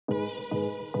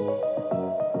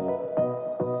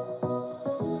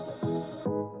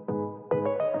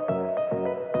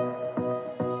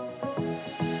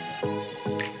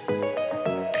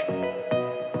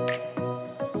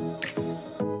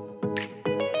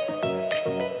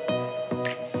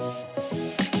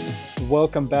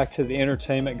welcome back to the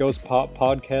Entertainment Goes Pop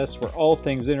podcast, where all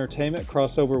things entertainment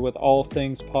cross over with all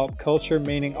things pop culture,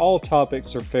 meaning all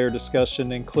topics are fair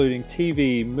discussion, including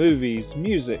TV, movies,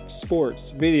 music, sports,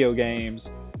 video games.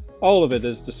 All of it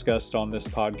is discussed on this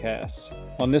podcast.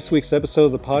 On this week's episode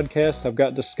of the podcast, I've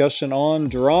got discussion on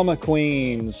Drama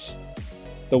Queens,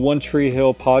 the One Tree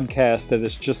Hill podcast that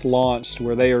has just launched,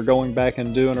 where they are going back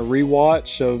and doing a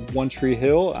rewatch of One Tree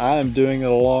Hill. I am doing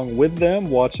it along with them,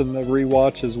 watching the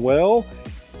rewatch as well.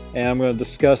 And I'm going to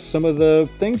discuss some of the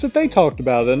things that they talked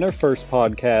about in their first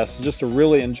podcast. Just a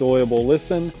really enjoyable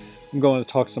listen. I'm going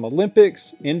to talk some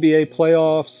Olympics, NBA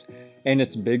playoffs, and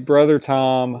it's Big Brother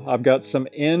time. I've got some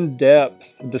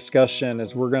in-depth discussion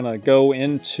as we're going to go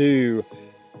into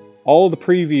all the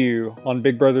preview on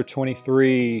Big Brother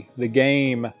 23, the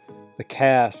game, the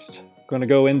cast. Going to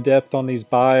go in depth on these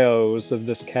bios of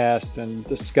this cast and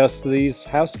discuss these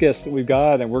house guests that we've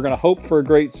got, and we're going to hope for a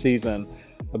great season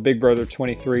of Big Brother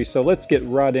 23. So let's get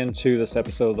right into this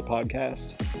episode of the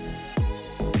podcast.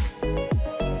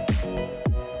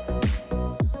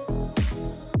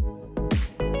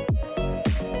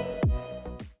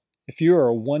 If you are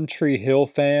a One Tree Hill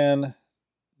fan,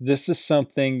 this is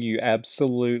something you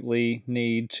absolutely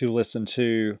need to listen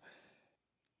to.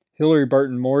 Hillary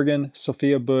Burton Morgan,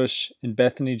 Sophia Bush, and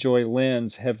Bethany Joy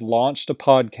Lenz have launched a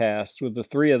podcast with the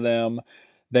three of them.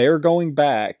 They are going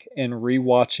back and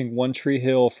rewatching One Tree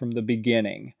Hill from the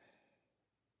beginning.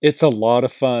 It's a lot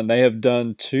of fun. They have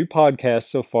done 2 podcasts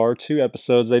so far, 2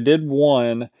 episodes. They did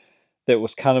one that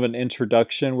was kind of an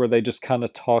introduction where they just kind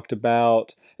of talked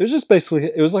about, it was just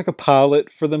basically, it was like a pilot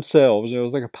for themselves. It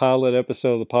was like a pilot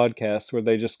episode of the podcast where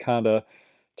they just kind of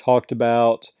talked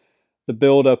about the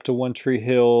build up to One Tree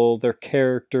Hill, their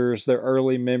characters, their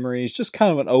early memories, just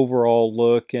kind of an overall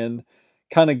look and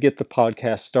kind of get the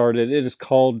podcast started. It is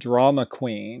called Drama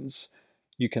Queens.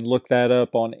 You can look that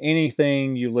up on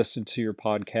anything you listen to your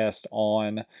podcast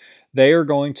on. They are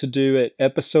going to do it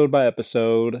episode by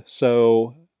episode.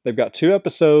 So they've got 2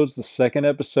 episodes. The second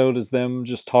episode is them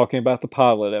just talking about the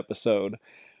pilot episode.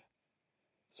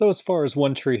 So as far as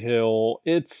One Tree Hill,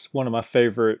 it's one of my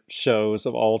favorite shows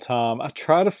of all time. I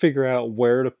try to figure out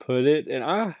where to put it, and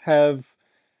I have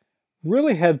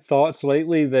really had thoughts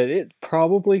lately that it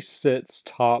probably sits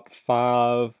top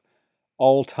 5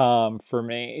 all time for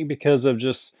me because of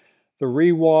just the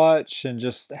rewatch and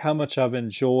just how much I've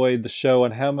enjoyed the show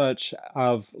and how much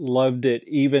I've loved it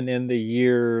even in the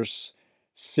years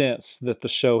since that the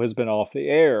show has been off the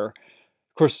air.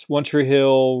 Of course, One Tree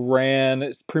Hill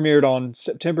it premiered on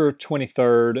September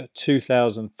 23rd,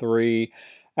 2003.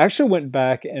 I actually went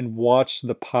back and watched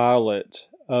the pilot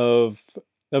of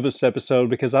this episode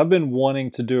because I've been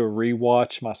wanting to do a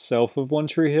rewatch myself of One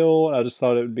Tree Hill. I just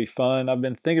thought it would be fun. I've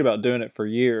been thinking about doing it for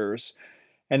years.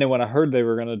 And then when I heard they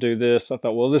were going to do this, I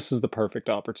thought, well, this is the perfect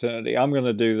opportunity. I'm going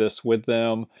to do this with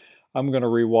them. I'm going to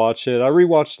rewatch it. I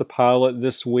rewatched the pilot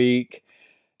this week.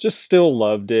 Just still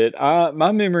loved it.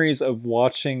 My memories of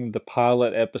watching the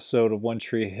pilot episode of One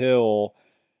Tree Hill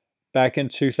back in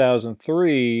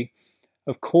 2003,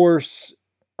 of course,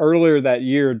 earlier that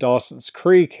year, Dawson's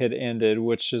Creek had ended,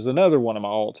 which is another one of my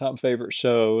all-time favorite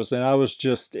shows, and I was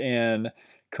just in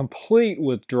complete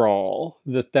withdrawal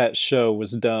that that show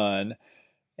was done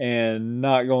and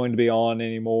not going to be on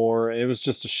anymore. It was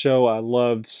just a show I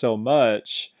loved so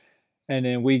much. And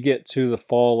then we get to the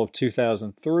fall of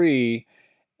 2003,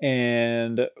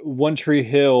 and One Tree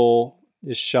Hill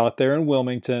is shot there in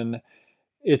Wilmington.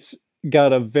 It's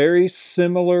got a very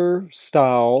similar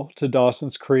style to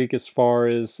Dawson's Creek as far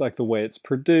as like the way it's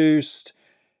produced.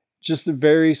 Just a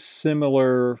very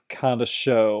similar kind of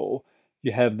show.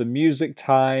 You have the music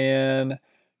tie-in.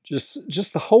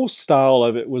 Just the whole style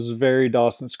of it was very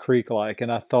Dawson's Creek like,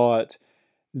 and I thought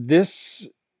this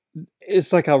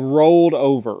it's like I rolled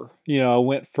over. I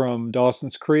went from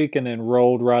Dawson's Creek and then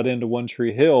rolled right into One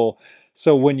Tree Hill.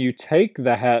 So when you take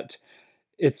that,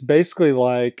 it's basically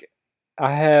like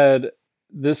I had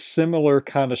this similar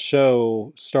kind of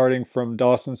show starting from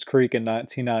Dawson's Creek in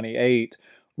 1998,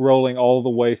 rolling all the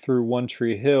way through One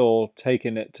Tree Hill,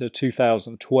 taking it to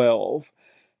 2012.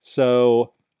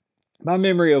 So my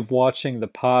memory of watching the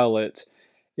pilot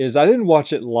is I didn't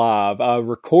watch it live. I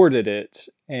recorded it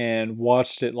and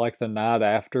watched it like the night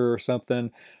after or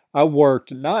something. I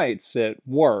worked nights at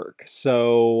work,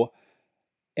 so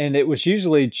and it was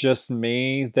usually just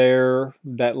me there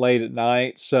that late at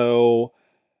night. So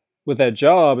with that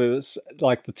job, it was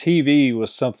like the TV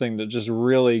was something that just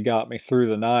really got me through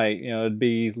the night. It'd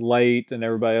be late and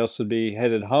everybody else would be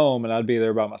headed home and I'd be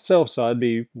there by myself. So I'd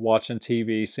be watching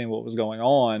TV, seeing what was going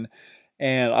on.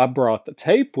 And I brought the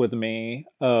tape with me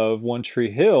of One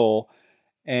Tree Hill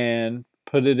and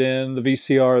put it in the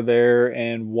VCR there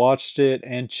and watched it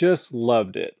and just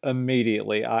loved it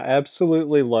immediately. I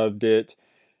absolutely loved it.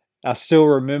 I still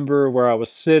remember where I was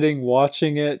sitting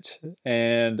watching it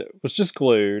and was just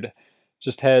glued.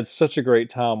 Just had such a great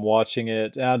time watching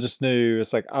it. And I just knew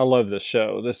it's like, I love this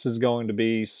show. This is going to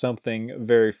be something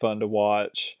very fun to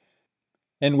watch.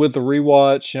 And with the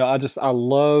rewatch, I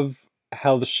love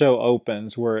how the show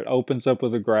opens, where it opens up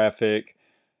with a graphic,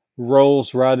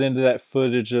 rolls right into that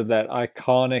footage of that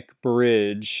iconic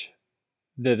bridge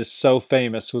that is so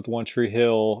famous with One Tree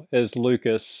Hill as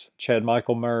Lucas, Chad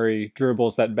Michael Murray,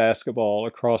 dribbles that basketball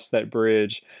across that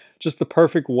bridge. Just the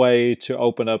perfect way to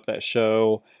open up that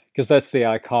show, because that's the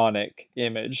iconic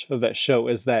image of that show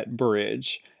is that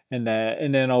bridge. And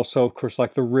then also of course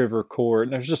like the river court.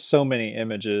 And there's just so many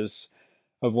images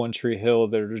of One Tree Hill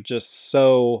that are just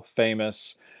so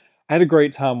famous. I had a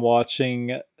great time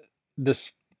watching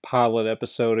this pilot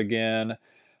episode again.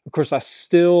 Of course, I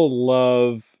still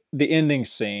love the ending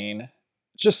scene.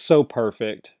 Just so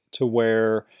perfect to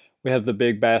where we have the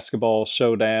big basketball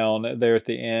showdown there at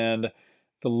the end.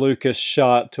 The Lucas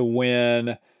shot to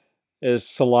win as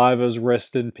Saliva's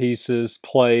Rest in Pieces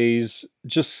plays.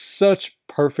 Just such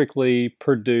perfectly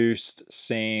produced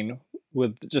scene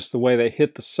with just the way they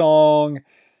hit the song.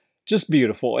 Just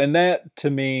beautiful. And that to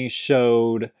me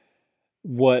showed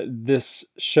what this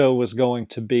show was going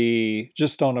to be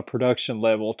just on a production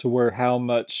level, to where how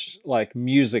much like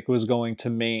music was going to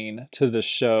mean to the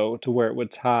show, to where it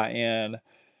would tie in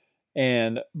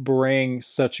and bring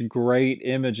such great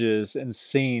images and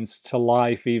scenes to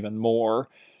life even more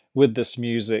with this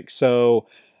music. So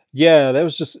yeah, that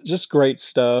was just great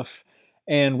stuff.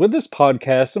 And with this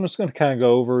podcast, I'm just going to kind of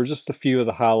go over just a few of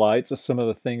the highlights of some of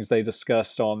the things they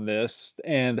discussed on this.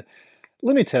 And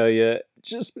let me tell you,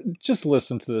 just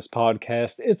listen to this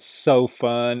podcast. It's so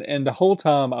fun, and the whole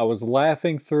time I was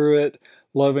laughing through it,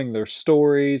 loving their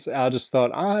stories. I just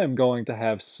thought I am going to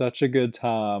have such a good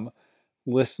time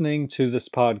listening to this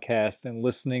podcast and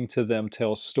listening to them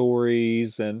tell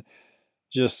stories and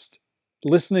just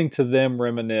listening to them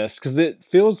reminisce, because it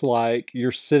feels like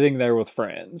you're sitting there with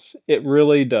friends. It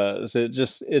really does.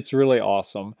 It's really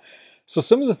awesome. So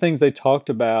some of the things they talked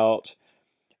about,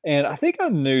 and I think I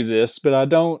knew this, but I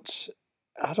don't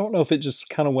know if it just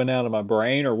kind of went out of my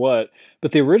brain or what,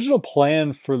 but the original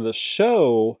plan for the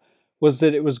show was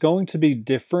that it was going to be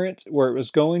different, where it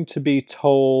was going to be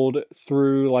told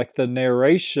through like the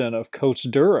narration of Coach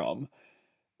Durham.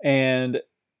 And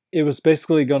it was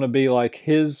basically going to be like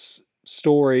his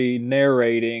story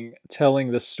narrating,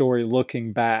 telling the story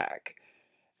looking back.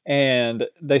 And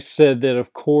they said that,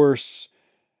 of course,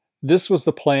 this was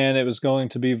the plan. It was going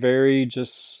to be very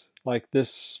just like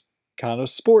this kind of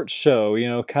sports show,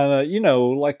 kind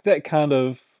of, like that kind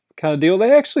of deal.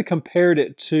 They actually compared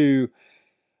it to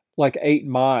like 8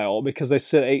 Mile, because they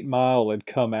said 8 Mile had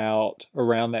come out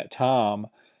around that time,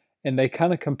 and they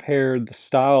kind of compared the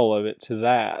style of it to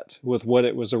that with what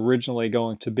it was originally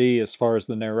going to be as far as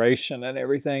the narration and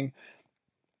everything.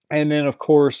 And then of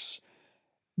course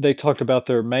they talked about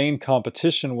their main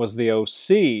competition was the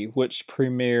OC, which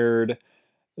premiered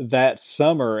that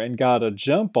summer and got a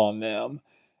jump on them.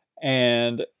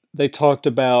 And they talked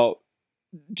about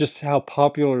just how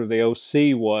popular the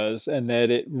OC was, and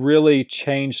that it really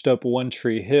changed up One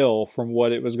Tree Hill from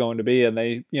what it was going to be. And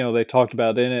they talked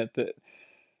about in it that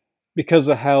because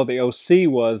of how the OC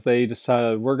was, they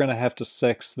decided we're going to have to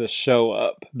sex this show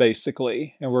up,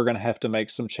 basically, and we're going to have to make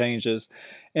some changes.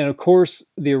 And of course,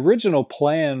 the original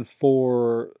plan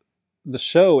for the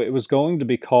show, it was going to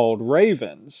be called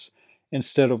Ravens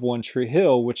instead of One Tree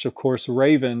Hill, which of course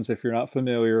Ravens, if you're not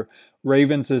familiar,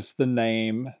 Ravens is the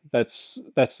name. That's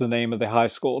the name of the high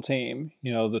school team,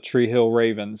 the Tree Hill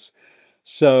Ravens.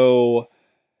 So,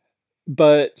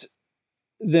 but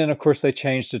then of course they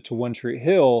changed it to One Tree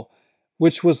Hill,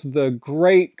 which was the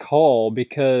great call,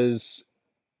 because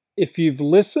if you've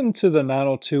listened to the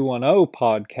 90210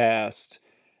 podcast,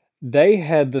 they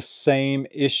had the same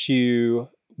issue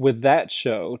with that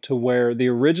show, to where the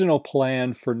original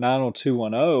plan for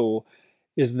 90210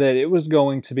 is that it was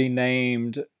going to be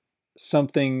named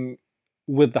something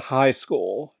with the high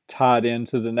school tied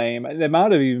into the name. They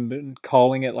might have even been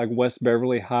calling it like West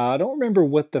Beverly High. I don't remember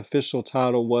what the official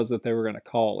title was that they were going to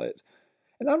call it.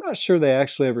 And I'm not sure they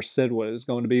actually ever said what it was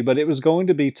going to be, but it was going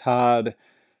to be tied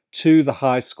to the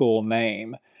high school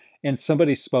name. And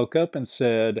somebody spoke up and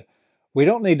said, we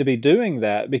don't need to be doing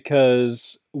that,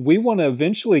 because we want to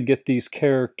eventually get these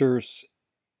characters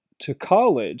to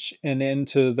college and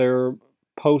into their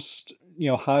post,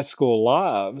 high school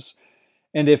lives.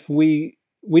 And if we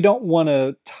we don't want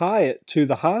to tie it to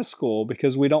the high school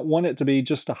because we don't want it to be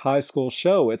just a high school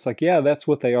show. It's like, yeah, that's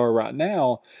what they are right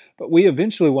now, but we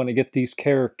eventually want to get these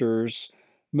characters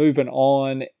moving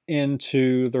on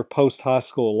into their post high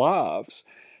school lives.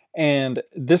 And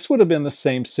this would have been the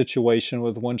same situation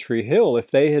with One Tree Hill.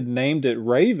 If they had named it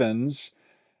Ravens,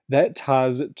 that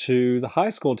ties it to the high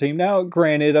school team. Now,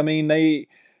 granted, I mean,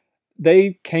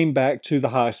 they came back to the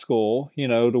high school,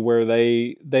 to where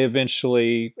they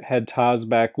eventually had ties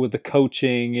back with the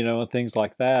coaching, and things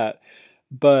like that.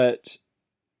 But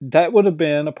that would have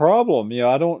been a problem.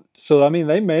 I don't so I mean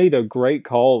they made a great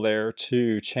call there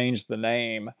to change the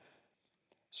name.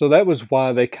 So that was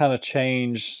why they kind of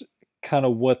changed kind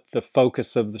of what the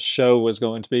focus of the show was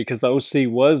going to be because the OC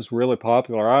was really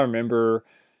popular. I remember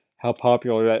how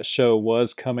popular that show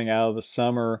was coming out of the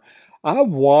summer. I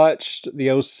watched the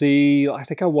OC, I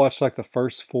think I watched like the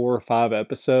first 4 or 5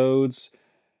 episodes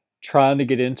trying to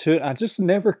get into it. I just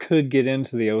never could get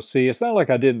into the OC. It's not like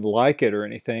I didn't like it or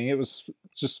anything. It was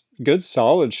just a good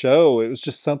solid show. It was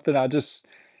just something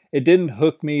it didn't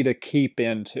hook me to keep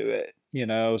into it.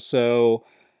 So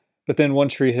but then One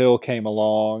Tree Hill came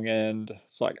along and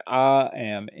it's like I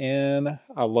am in.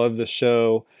 I love the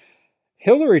show.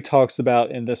 Hillary talks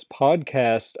about in this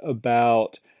podcast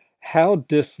about how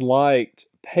disliked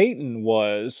Peyton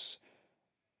was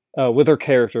with her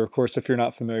character. Of course, if you're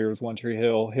not familiar with One Tree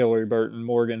Hill, Hillary Burton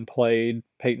Morgan played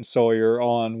Peyton Sawyer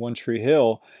on One Tree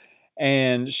Hill.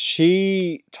 And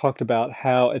she talked about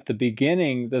how at the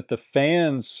beginning that the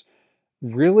fans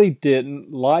really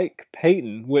didn't like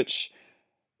Peyton, which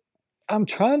I'm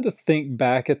trying to think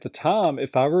back at the time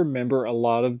if I remember a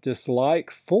lot of dislike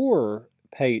for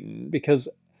Peyton because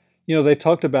they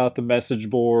talked about the message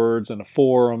boards and the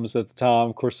forums at the time.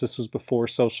 Of course, this was before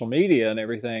social media and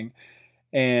everything.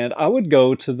 And I would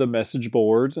go to the message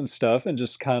boards and stuff and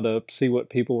just kind of see what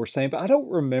people were saying. But I don't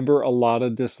remember a lot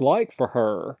of dislike for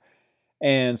her.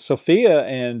 And Sophia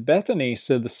and Bethany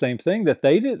said the same thing that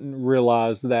they didn't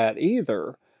realize that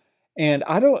either. And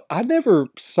I never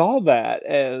saw that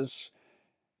as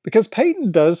because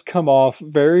Peyton does come off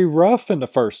very rough in the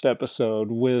first episode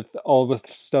with all the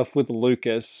stuff with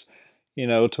Lucas,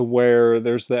 to where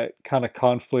there's that kind of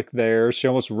conflict there. She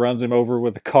almost runs him over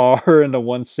with a car in the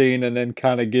one scene and then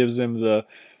kind of gives him the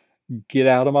get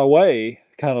out of my way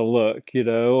kind of look.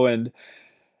 And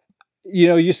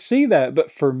you see that,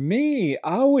 but for me,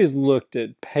 I always looked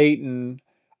at Peyton.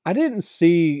 I didn't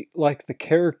see like the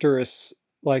character as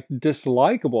like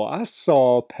dislikable. I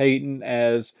saw Peyton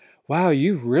as, wow,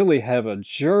 you really have a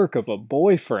jerk of a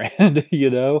boyfriend,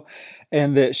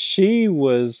 and that she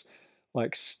was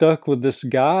like stuck with this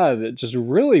guy that just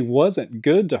really wasn't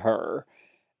good to her.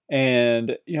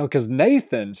 And, because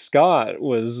Nathan Scott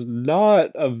was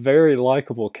not a very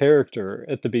likable character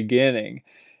at the beginning.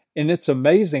 And it's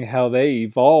amazing how they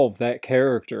evolved that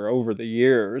character over the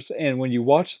years. And when you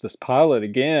watch this pilot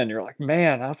again, you're like,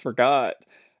 man, I forgot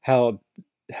how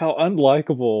how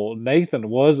unlikable Nathan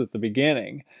was at the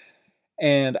beginning.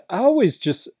 And I always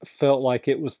just felt like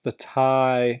it was the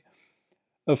tie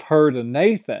of her to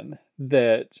Nathan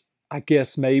that I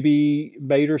guess maybe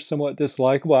made her somewhat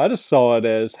dislikable. I just saw it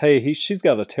as, hey, she's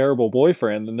got a terrible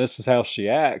boyfriend, and this is how she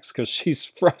acts because she's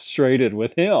frustrated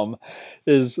with him.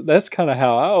 That's kind of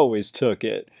how I always took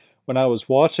it when I was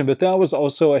watching. But then I was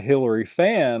also a Hillary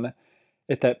fan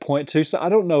at that point too, so I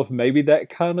don't know if maybe that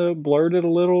kind of blurred it a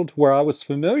little to where I was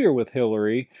familiar with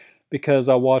Hillary because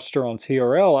I watched her on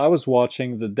TRL. I was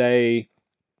watching the day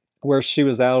where she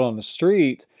was out on the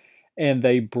street and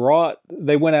they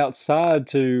went outside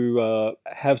to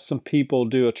have some people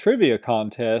do a trivia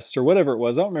contest or whatever it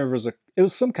was. I don't remember. It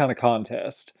was some kind of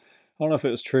contest. I don't know if it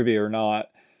was trivia or not.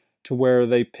 To where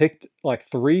they picked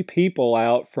like 3 people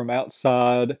out from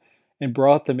outside and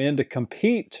brought them in to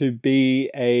compete to be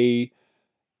a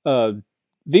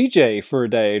VJ for a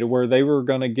day, to where they were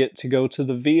going to get to go to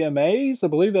the VMAs. I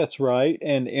believe that's right,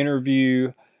 and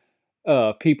interview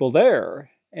people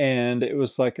there, and it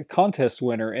was like a contest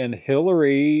winner. And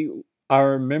Hillary, I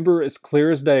remember as clear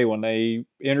as day when they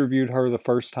interviewed her the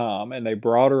first time, and they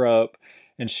brought her up,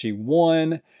 and she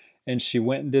won, and she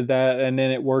went and did that, and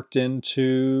then it worked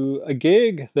into a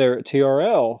gig there at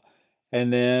TRL.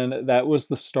 And then that was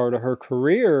the start of her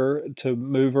career to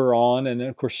move her on. And then,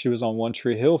 of course, she was on One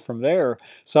Tree Hill from there.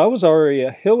 So I was already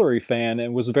a Hillary fan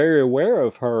and was very aware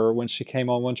of her when she came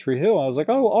on One Tree Hill. I was like,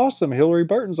 oh, awesome. Hillary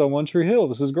Burton's on One Tree Hill.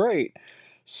 This is great.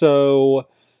 So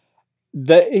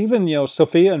that even,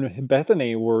 Sophia and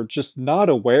Bethany were just not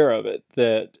aware of it,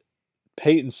 that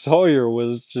Peyton Sawyer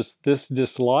was just this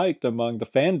disliked among the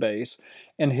fan base.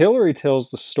 And Hillary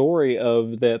tells the story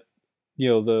of that.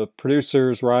 the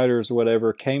producers, writers,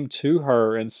 whatever, came to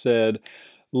her and said,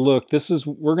 "Look,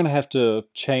 we're gonna have to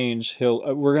change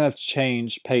we're gonna have to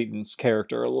change Peyton's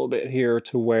character a little bit here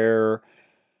to where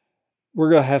we're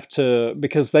gonna have to,"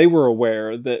 because they were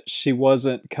aware that she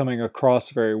wasn't coming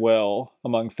across very well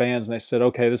among fans, and they said,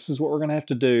 "Okay, this is what we're gonna have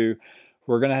to do.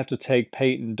 We're gonna have to take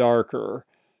Peyton darker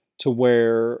to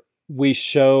where we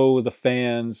show the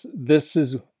fans this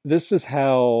is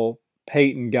how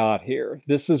Peyton got here.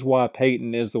 This is why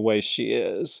Peyton is the way she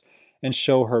is, and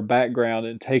show her background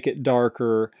and take it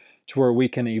darker to where we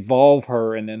can evolve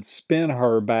her and then spin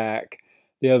her back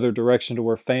the other direction to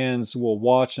where fans will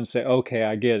watch and say, "Okay,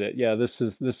 I get it. Yeah, this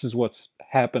is what's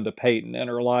happened to Peyton in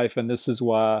her life, and this is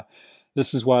why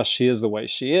she is the way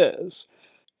she is."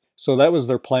 So that was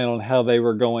their plan on how they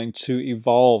were going to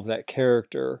evolve that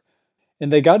character.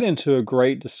 And they got into a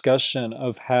great discussion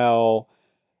of how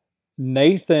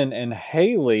Nathan and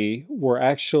Haley were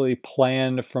actually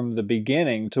planned from the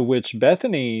beginning, to which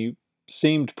Bethany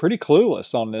seemed pretty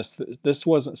clueless on this. This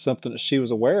wasn't something that she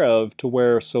was aware of, to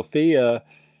where Sophia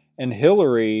and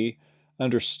Hillary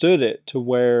understood it, to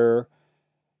where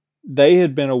they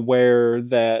had been aware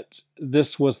that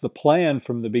this was the plan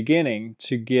from the beginning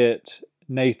to get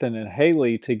Nathan and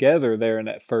Haley together there in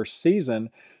that first season,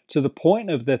 to the point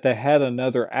of that they had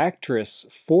another actress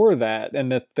for that,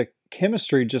 and that the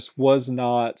chemistry just was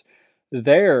not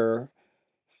there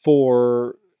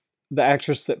for the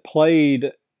actress that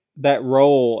played that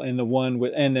role in the one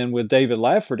with, and then with David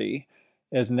Lafferty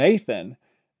as Nathan,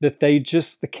 that they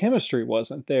just, the chemistry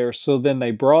wasn't there. So then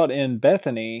they brought in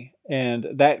Bethany, and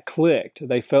that clicked.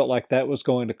 They felt like that was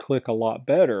going to click a lot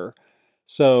better.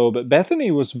 So, but Bethany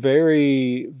was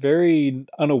very, very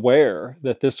unaware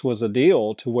that this was a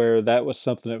deal, to where that was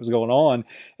something that was going on.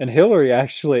 And Hillary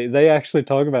actually, they actually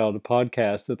talk about on the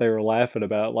podcast that they were laughing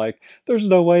about, like, there's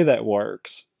no way that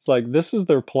works. It's like, this is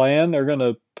their plan. They're going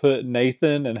to put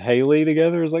Nathan and Haley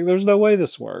together. It's like, there's no way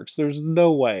this works. There's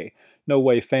no way. No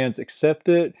way fans accept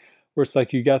it. Where it's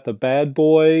like, you got the bad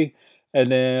boy, and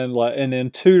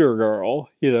then tutor girl,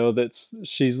 that's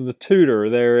she's the tutor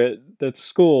there at that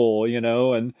school,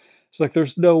 and it's like,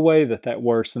 there's no way that that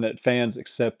works and that fans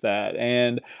accept that.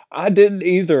 And I didn't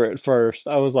either at first.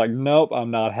 I was like, nope,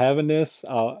 I'm not having this.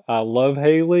 I love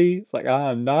Haley. It's like,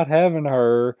 I'm not having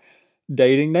her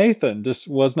dating Nathan. Just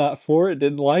was not for it,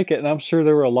 didn't like it. And I'm sure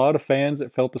there were a lot of fans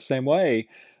that felt the same way,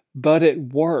 but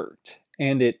it worked,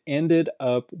 and it ended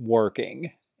up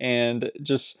working. And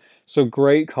just, so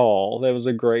great call. That was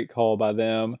a great call by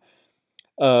them.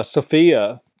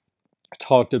 Sophia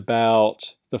talked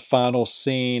about the final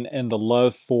scene and the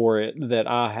love for it that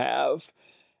I have.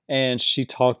 And she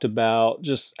talked about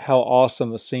just how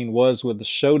awesome the scene was with the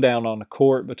showdown on the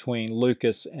court between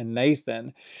Lucas and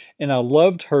Nathan. And I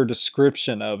loved her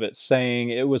description of it, saying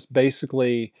it was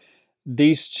basically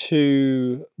these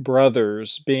two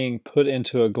brothers being put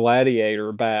into a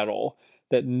gladiator battle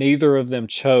that neither of them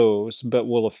chose, but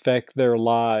will affect their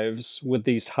lives, with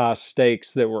these high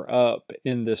stakes that were up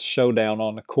in this showdown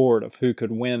on the court of who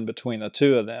could win between the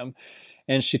two of them.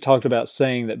 And she talked about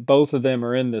saying that both of them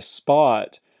are in this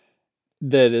spot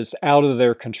that is out of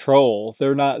their control.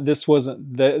 They're not, this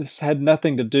had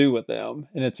nothing to do with them,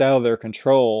 and it's out of their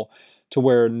control, to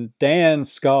where Dan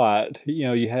Scott,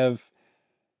 you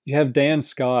have Dan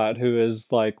Scott, who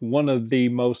is like one of the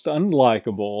most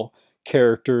unlikable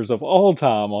characters of all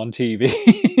time on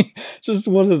TV. Just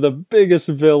one of the biggest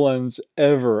villains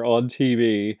ever on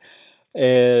TV.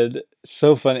 And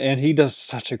so fun. And he does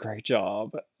such a great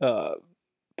job.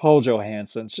 Paul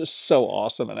Johansson's just so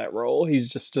awesome in that role. He's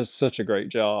just does such a great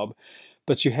job.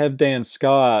 But you have Dan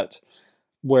Scott,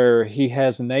 where he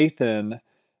has Nathan,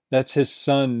 that's his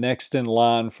son, next in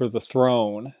line for the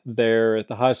throne there at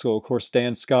the high school. Of course,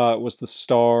 Dan Scott was the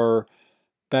star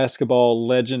basketball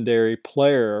legendary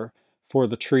player for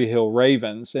the Tree Hill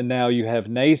Ravens. And now you have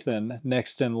Nathan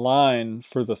next in line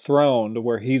for the throne, to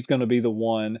where he's going to be the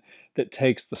one that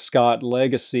takes the Scott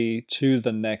legacy to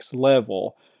the next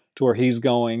level, to where he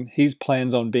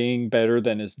plans on being better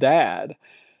than his dad.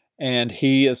 And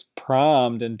he is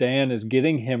primed, and Dan is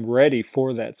getting him ready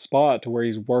for that spot, to where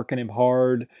he's working him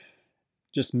hard,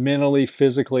 just mentally,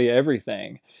 physically,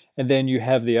 everything. And then you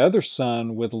have the other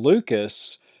son with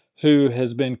Lucas, who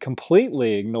has been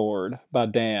completely ignored by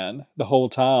Dan the whole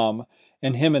time.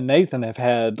 And him and Nathan have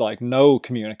had like no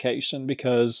communication,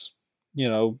 because,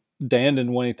 Dan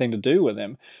didn't want anything to do with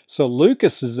him. So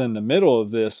Lucas is in the middle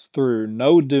of this through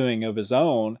no doing of his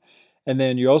own. And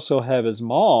then you also have his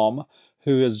mom,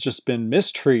 who has just been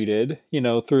mistreated,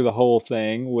 through the whole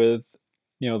thing with,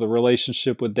 the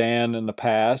relationship with Dan in the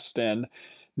past. And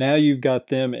now you've got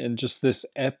them in just this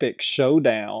epic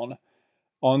showdown,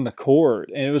 on the court.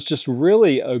 And it was just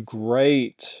really a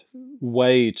great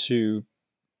way to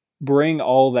bring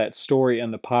all that story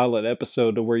in the pilot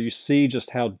episode to where you see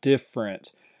just how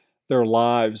different their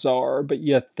lives are, but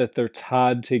yet that they're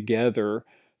tied together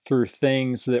through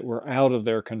things that were out of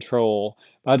their control.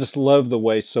 I just love the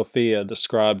way Sophia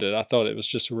described it. I thought it was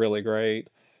just really great.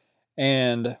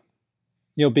 And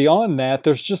beyond that,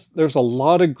 there's a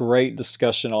lot of great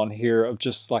discussion on here of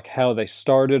just like how they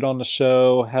started on the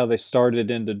show, how they started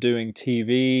into doing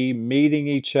TV, meeting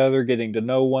each other, getting to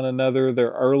know one another,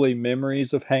 their early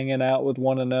memories of hanging out with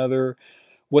one another,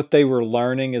 what they were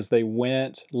learning as they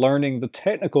went, learning the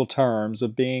technical terms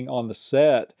of being on the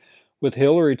set, with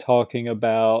Hillary talking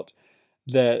about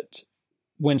that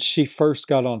when she first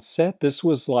got on set, this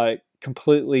was like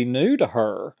completely new to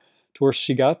her, to where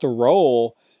she got the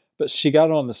role, but she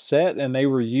got on the set and they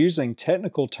were using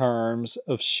technical terms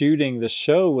of shooting the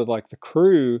show with like the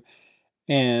crew,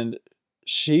 and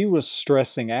she was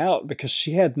stressing out because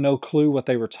she had no clue what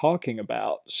they were talking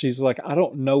about. She's like, I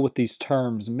don't know what these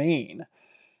terms mean.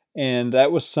 And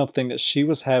that was something that she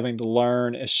was having to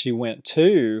learn as she went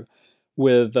too,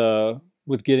 with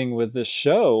getting with this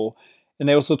show. And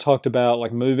they also talked about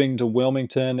like moving to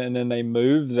Wilmington, and then they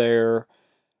moved there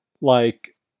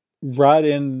like right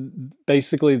in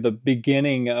basically the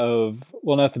beginning of,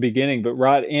 well, not the beginning, but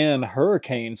right in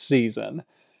hurricane season.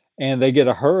 And they get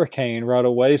a hurricane right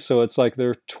away, so it's like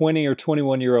they're 20 or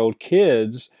 21-year-old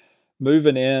kids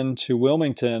moving into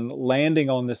Wilmington, landing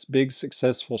on this big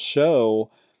successful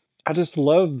show. I just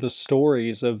love the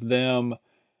stories of them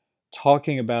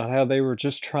talking about how they were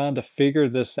just trying to figure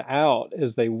this out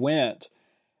as they went.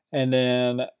 And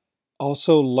then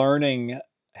also learning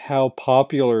how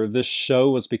popular this show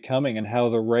was becoming and how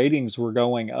the ratings were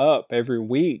going up every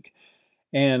week.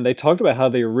 And they talked about how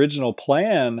the original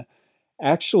plan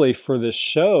actually for this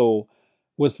show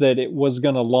was that it was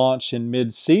going to launch in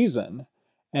mid-season.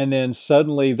 And then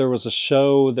suddenly there was a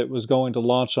show that was going to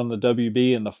launch on the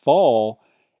WB in the fall.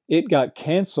 It got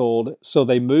canceled, so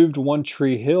they moved One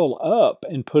Tree Hill up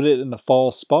and put it in the fall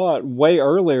spot way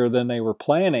earlier than they were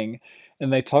planning.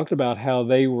 And they talked about how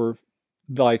they were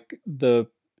like the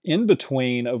in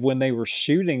between of when they were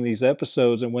shooting these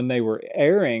episodes and when they were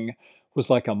airing was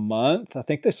like a month. I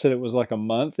think they said it was like a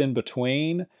month in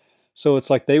between. So it's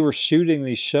like they were shooting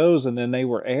these shows and then they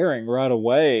were airing right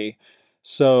away.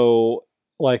 So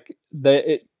like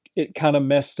it kind of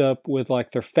messed up with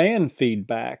like their fan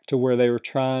feedback to where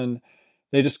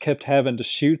they just kept having to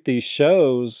shoot these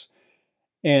shows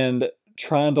and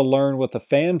trying to learn what the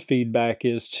fan feedback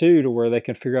is too, to where they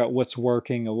can figure out what's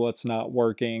working and what's not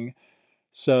working.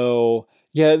 So,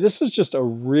 yeah, this is just a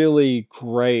really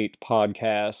great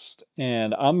podcast,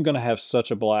 and I'm gonna have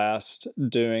such a blast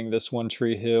doing this One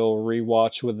Tree Hill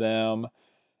rewatch with them.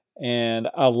 And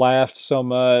I laughed so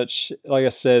much. Like I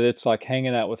said, it's like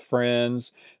hanging out with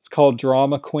friends. It's called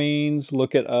Drama Queens.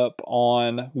 Look it up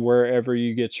on wherever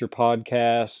you get your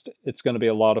podcast. It's going to be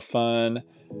a lot of fun.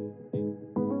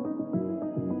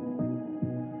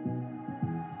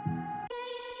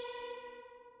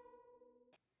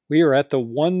 We are at the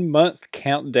 1 month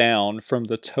countdown from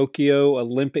the Tokyo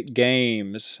Olympic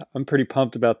Games. I'm pretty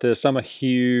pumped about this. I'm a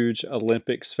huge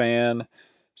Olympics fan.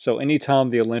 So anytime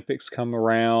the Olympics come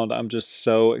around, I'm just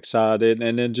so excited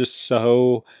and then just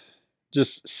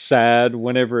sad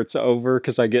whenever it's over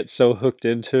because I get so hooked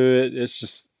into it.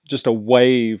 It's just a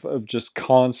wave of just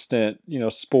constant,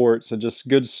 sports and just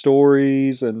good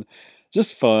stories and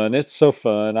just fun. It's so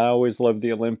fun. I always love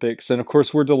the Olympics. And of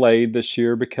course, we're delayed this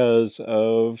year because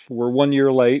we're 1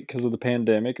 year late because of the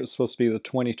pandemic. It was supposed to be the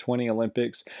 2020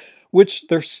 Olympics, which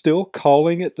they're still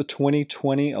calling it the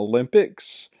 2020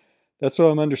 Olympics. That's what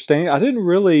I'm understanding.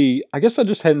 I guess I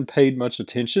just hadn't paid much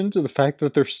attention to the fact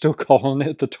that they're still calling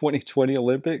it the 2020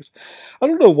 Olympics. I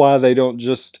don't know why they don't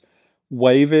just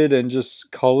waive it and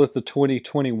just call it the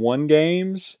 2021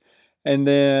 Games. And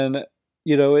then,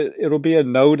 it'll be a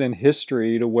note in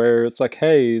history to where it's like,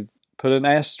 hey, put an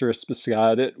asterisk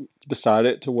beside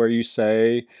it to where you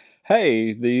say,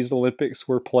 hey, these Olympics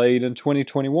were played in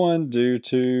 2021 due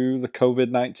to the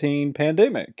COVID-19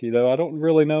 pandemic. I don't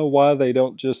really know why they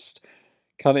don't just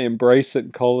kind of embrace it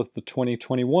and call it the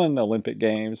 2021 Olympic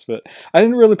Games. But I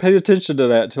didn't really pay attention to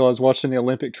that until I was watching the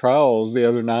Olympic trials the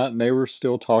other night, and they were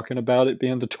still talking about it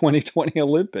being the 2020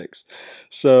 Olympics.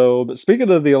 So, but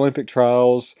speaking of the Olympic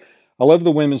trials, I love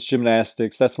the women's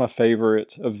gymnastics. That's my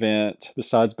favorite event,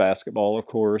 besides basketball, of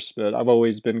course. But I've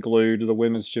always been glued to the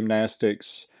women's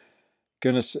gymnastics.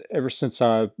 Goodness, ever since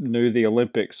I knew the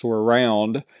Olympics were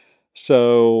around.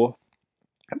 So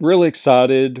really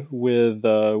excited with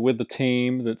the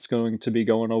team that's going to be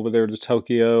going over there to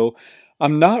Tokyo.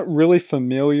 I'm not really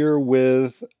familiar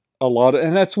with a lot of,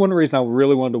 and that's one reason I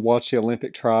really wanted to watch the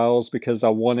Olympic trials because I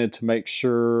wanted to make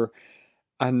sure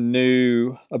I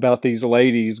knew about these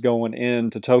ladies going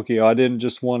into Tokyo. I didn't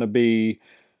just want to be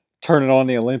turning on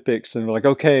the Olympics and like,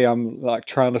 okay, I'm like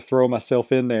trying to throw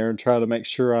myself in there and try to make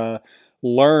sure I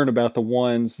learn about the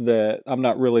ones that I'm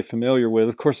not really familiar with.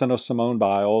 Of course, I know Simone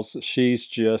Biles. She's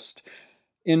just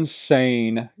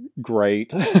insane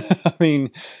great. I mean,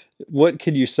 what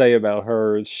could you say about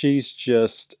her? She's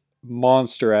just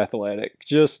monster athletic,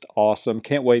 just awesome.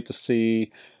 Can't wait to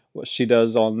see what she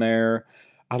does on there.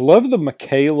 I love the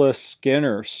Michaela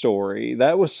Skinner story.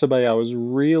 That was somebody I was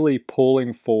really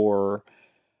pulling for.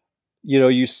 You know,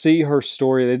 you see her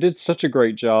story. They did such a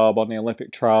great job on the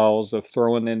Olympic trials of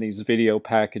throwing in these video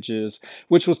packages,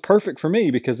 which was perfect for me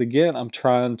because, again, I'm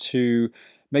trying to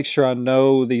make sure I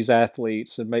know these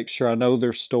athletes and make sure I know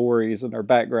their stories and their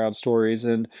background stories.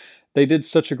 And they did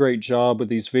such a great job with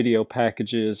these video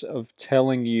packages of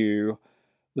telling you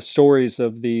the stories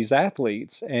of these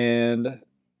athletes and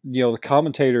the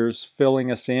commentators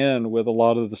filling us in with a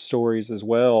lot of the stories as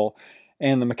well.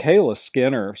 And the Michaela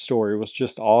Skinner story was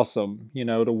just awesome,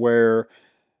 to where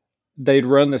they'd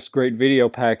run this great video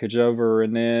package of her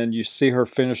and then you see her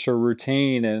finish her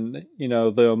routine and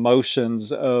the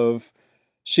emotions of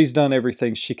she's done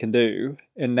everything she can do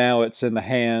and now it's in the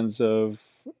hands of,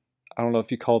 I don't know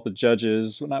if you call it the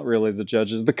judges, well, not really the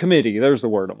judges, the committee. There's the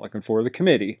word I'm looking for, the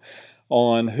committee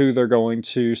on who they're going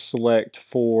to select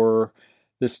for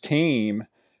this team.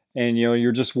 And,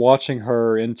 you're just watching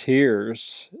her in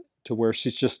tears to where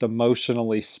she's just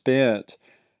emotionally spent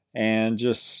and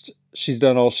just, she's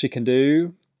done all she can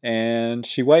do and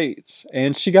she waits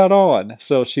and she got on.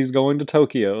 So she's going to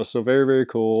Tokyo. So very, very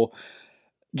cool.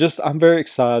 Just I'm very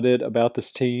excited about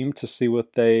this team to see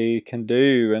what they can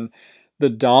do and the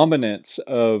dominance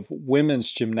of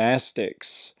women's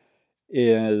gymnastics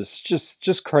is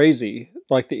just crazy.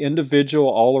 Like the individual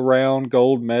all around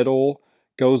gold medal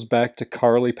goes back to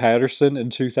Carly Patterson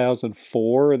in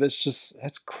 2004. That's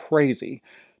crazy.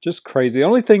 Just crazy. The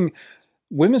only thing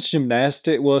women's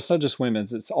gymnastics, well, it's not just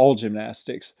women's, it's all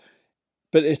gymnastics.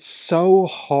 But it's so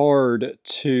hard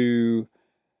to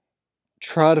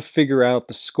try to figure out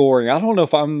the scoring. I don't know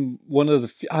if I'm one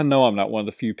of I know I'm not one of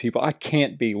the few people. I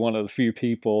can't be one of the few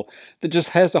people that just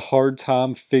has a hard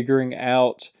time figuring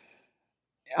out,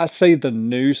 I say the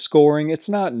new scoring. It's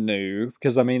not new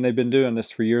because I mean they've been doing this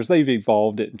for years. They've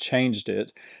evolved it and changed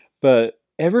it. But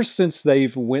ever since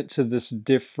they've went to this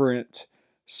different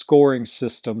scoring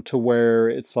system to where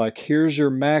it's like here's your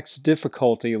max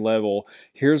difficulty level.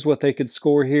 Here's what they could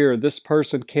score here. This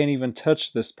person can't even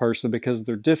touch this person because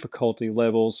their difficulty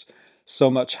levels so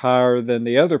much higher than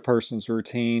the other person's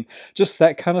routine. Just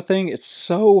that kind of thing. It's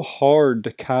so hard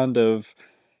to kind of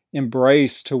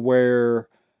embrace to where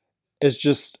as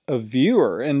just a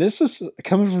viewer, and this is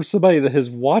coming from somebody that has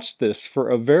watched this for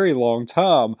a very long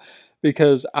time,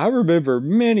 because I remember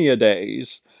many a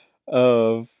days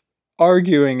of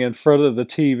arguing in front of the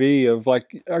TV of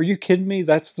like, are you kidding me?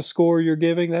 That's the score you're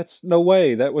giving? That's no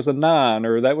way. That was a 9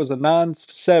 or that was a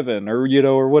 9-7 or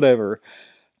or whatever.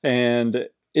 And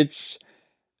it's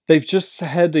they've just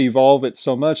had to evolve it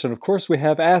so much. And of course, we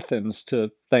have Athens to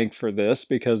thank for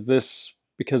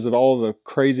because of all the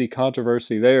crazy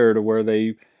controversy there, to where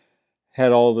they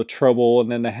had all the trouble,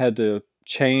 and then they had to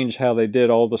change how they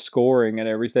did all the scoring and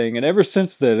everything. And ever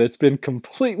since then, it's been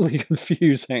completely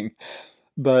confusing.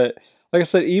 But like I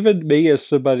said, even me as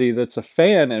somebody that's a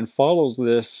fan and follows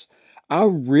this, I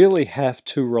really have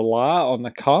to rely on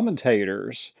the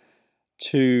commentators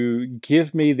to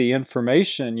give me the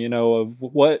information, of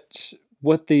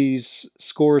what these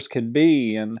scores can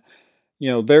be and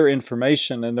their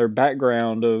information and their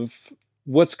background of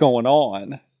what's going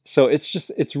on. So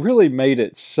it's really made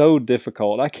it so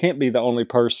difficult. I can't be the only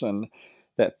person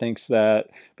that thinks that.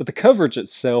 But the coverage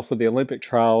itself of the Olympic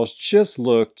trials just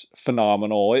looked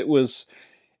phenomenal.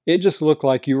 It just looked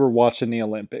like you were watching the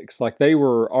Olympics. Like they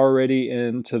were already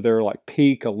into their like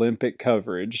peak Olympic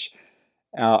coverage.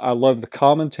 I love the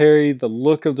commentary. The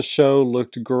look of the show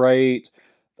looked great.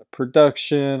 The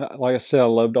production, like I said, I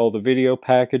loved all the video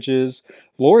packages.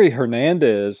 Lori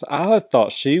Hernandez, I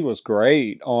thought she was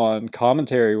great on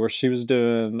commentary, where she was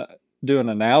doing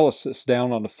analysis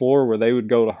down on the floor, where they would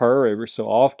go to her every so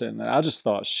often. And I just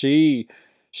thought she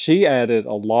added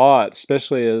a lot,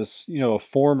 especially as a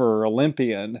former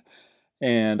Olympian.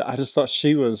 And I just thought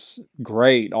she was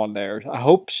great on there. I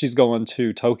hope she's going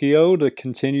to Tokyo to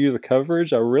continue the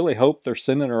coverage. I really hope they're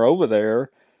sending her over there,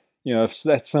 if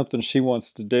that's something she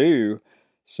wants to do.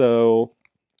 So,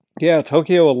 yeah,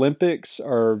 Tokyo Olympics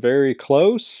are very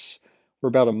close. We're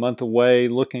about a month away,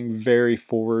 looking very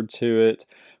forward to it.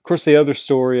 Of course, the other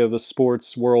story of the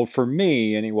sports world, for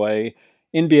me anyway,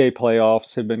 NBA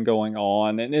playoffs have been going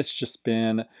on, and it's just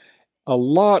been a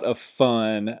lot of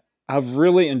fun. I've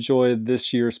really enjoyed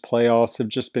this year's playoffs. Have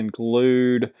just been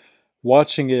glued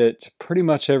watching it pretty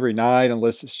much every night,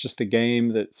 unless it's just a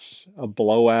game that's a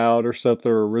blowout or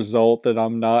something, or a result that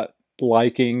I'm not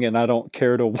liking and I don't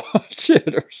care to watch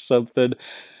it or something.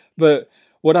 But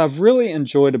what I've really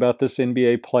enjoyed about this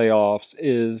NBA playoffs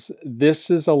is this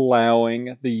is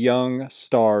allowing the young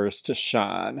stars to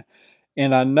shine.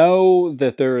 And I know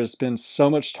that there has been so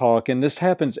much talk, and this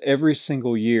happens every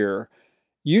single year.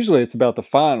 Usually it's about the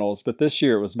finals, but this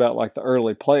year it was about like the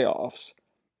early playoffs.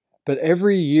 But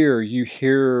every year you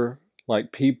hear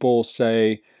like people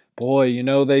say, boy,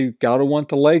 they got to want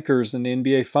the Lakers in the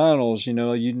NBA finals. You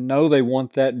know they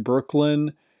want that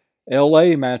Brooklyn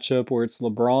LA matchup where it's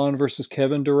LeBron versus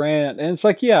Kevin Durant. And it's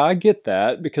like, yeah, I get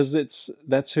that because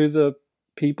that's who the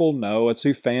people know, it's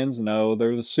who fans know.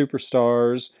 They're the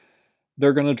superstars.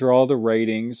 They're going to draw the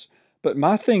ratings. But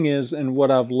my thing is, and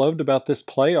what I've loved about this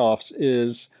playoffs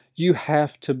is you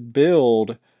have to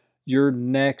build your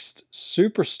next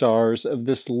superstars of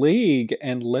this league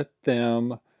and let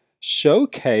them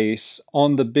showcase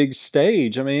on the big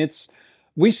stage. I mean,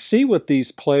 we see what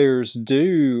these players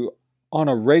do on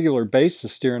a regular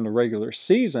basis during the regular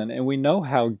season, and we know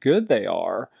how good they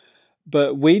are.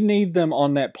 But we need them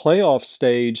on that playoff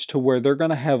stage to where they're going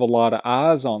to have a lot of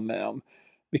eyes on them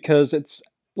because it's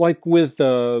like with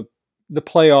the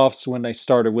playoffs when they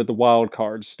started with the wild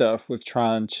card stuff with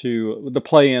trying to with the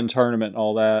play-in tournament and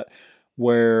all that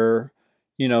where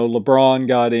LeBron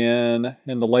got in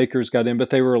and the Lakers got in but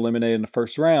they were eliminated in the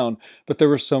first round, but there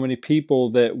were so many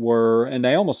people that were and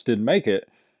they almost didn't make it,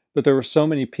 but there were so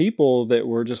many people that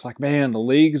were just like, man, the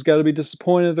league's got to be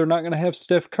disappointed they're not going to have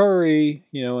Steph Curry.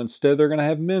 Instead they're going to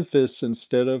have Memphis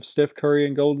instead of Steph Curry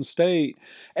and Golden State.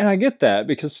 And I get that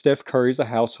because Steph Curry's a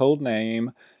household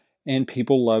name and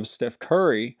people love Steph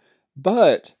Curry.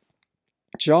 But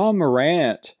Ja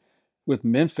Morant with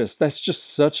Memphis, that's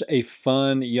just such a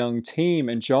fun young team.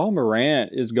 And Ja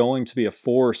Morant is going to be a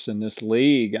force in this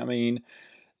league. I mean,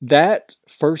 that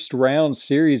first round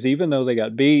series, even though they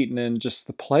got beaten in just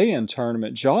the play-in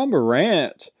tournament, Ja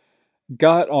Morant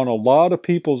got on a lot of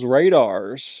people's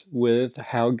radars with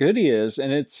how good he is.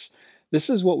 And this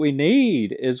is what we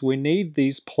need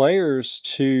these players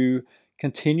to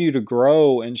continue to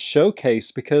grow and showcase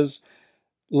because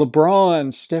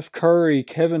LeBron, Steph Curry,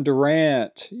 Kevin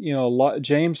Durant,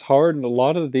 James Harden, a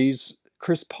lot of these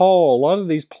Chris Paul, a lot of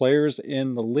these players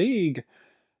in the league,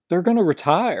 they're going to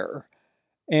retire.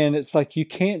 And it's like you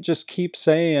can't just keep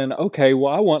saying, okay,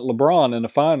 well, I want LeBron in the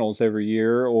finals every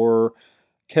year or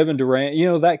Kevin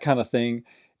Durant, that kind of thing.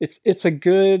 It's a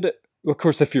good, of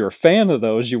course, if you're a fan of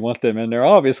those, you want them in there.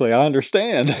 Obviously, I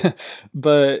understand,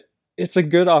 but it's a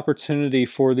good opportunity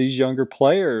for these younger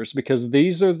players because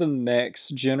these are the next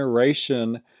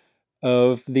generation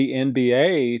of the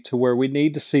NBA to where we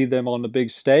need to see them on the big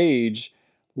stage.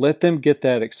 Let them get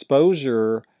that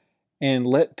exposure and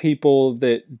let people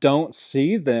that don't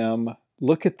see them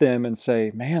look at them and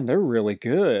say, man, they're really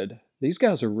good. These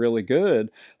guys are really good.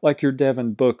 Like your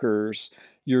Devin Bookers,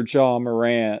 your Ja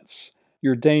Morants,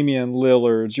 your Damian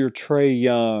Lillards, your Trey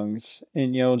Youngs,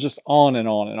 and just on and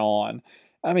on and on.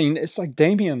 I mean, it's like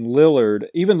Damian Lillard,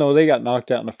 even though they got knocked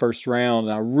out in the first round,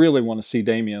 and I really want to see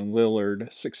Damian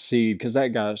Lillard succeed because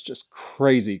that guy is just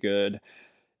crazy good.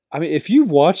 I mean, if you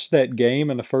watched that game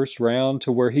in the first round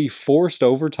to where he forced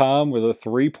overtime with a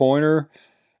three-pointer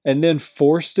and then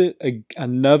forced it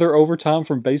another overtime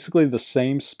from basically the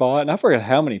same spot, and I forgot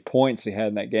how many points he had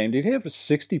in that game. Did he have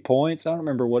 60 points? I don't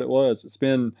remember what it was. It's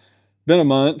been a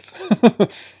month.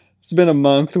 It's been a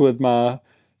month with my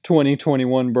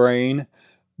 2021 brain.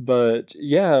 But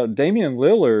yeah, Damian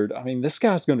Lillard, I mean, this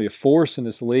guy's going to be a force in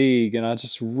this league, and I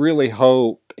just really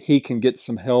hope he can get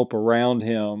some help around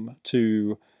him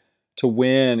to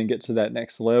win and get to that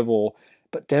next level.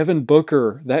 But Devin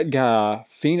Booker, that guy,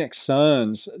 Phoenix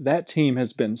Suns, that team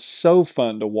has been so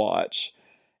fun to watch.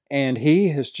 And he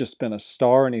has just been a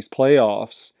star in these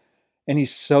playoffs. And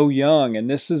he's so young. And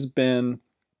this has been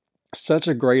such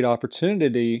a great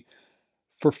opportunity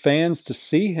for fans to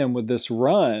see him with this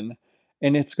run.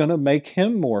 And it's going to make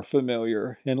him more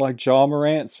familiar. And like Ja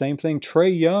Morant, same thing.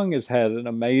 Trey Young has had an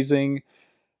amazing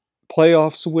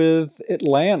playoffs with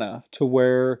Atlanta to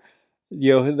where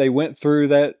they went through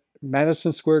that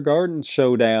Madison Square Garden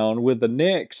showdown with the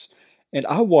Knicks, and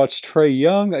I watched Trey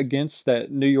Young against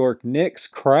that New York Knicks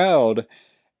crowd,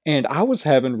 and I was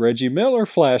having Reggie Miller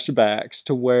flashbacks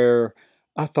to where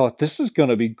I thought this is going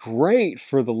to be great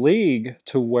for the league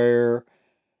to where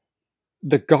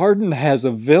the Garden has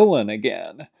a villain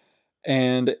again.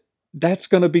 And that's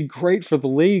going to be great for the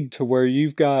league to where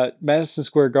you've got Madison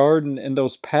Square Garden and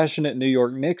those passionate New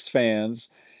York Knicks fans,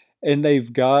 and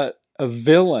they've got a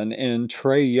villain in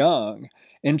Trae Young,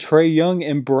 and Trae Young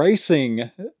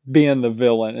embracing being the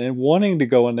villain and wanting to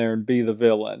go in there and be the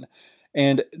villain.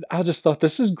 And I just thought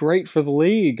this is great for the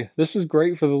league. This is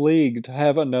great for the league to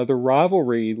have another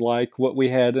rivalry like what we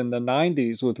had in the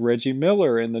 90s with Reggie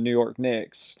Miller and the New York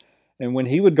Knicks. And when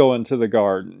he would go into the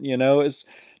Garden, it's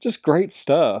just great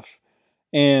stuff.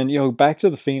 And, back to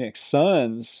the Phoenix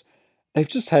Suns, they've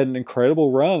just had an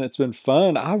incredible run. It's been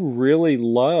fun. I really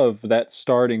love that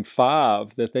starting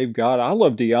five that they've got. I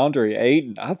love DeAndre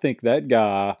Ayton. I think that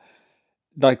guy,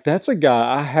 like, that's a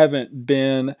guy I haven't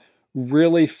been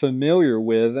really familiar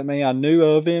with. I mean, I knew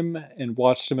of him and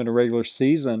watched him in a regular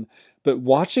season, but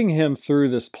watching him through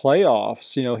this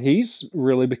playoffs, he's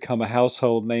really become a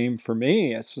household name for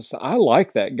me. It's just, I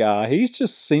like that guy. He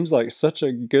just seems like such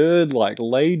a good, like,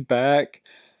 laid back,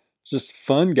 just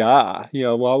fun guy.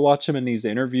 While I watch him in these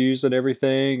interviews and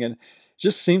everything, and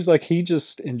just seems like he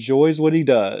just enjoys what he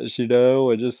does,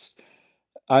 and just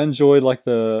I enjoyed like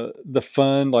the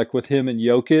fun like with him and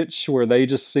Jokic where they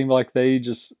just seemed like they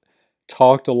just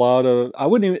talked a lot of I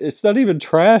wouldn't even it's not even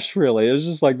trash really. It was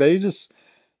just like they just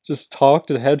talked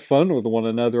and had fun with one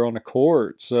another on the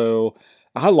court. So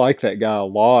I like that guy a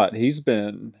lot. He's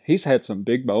had some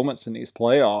big moments in these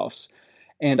playoffs.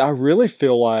 And I really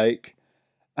feel like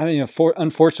I mean,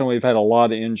 unfortunately, we've had a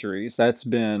lot of injuries. That's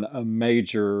been a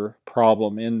major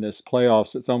problem in this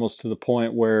playoffs. It's almost to the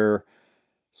point where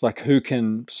it's like who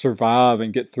can survive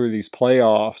and get through these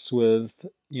playoffs with,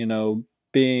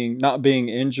 being not being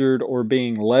injured or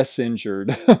being less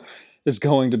injured is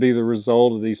going to be the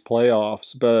result of these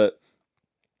playoffs. But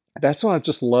that's what I've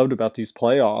just loved about these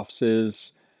playoffs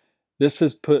is this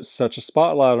has put such a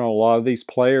spotlight on a lot of these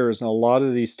players and a lot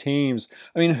of these teams.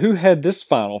 I mean, who had this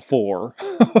Final Four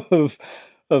of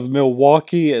of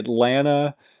Milwaukee,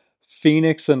 Atlanta,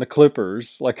 Phoenix, and the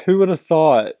Clippers? Like, who would have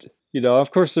thought?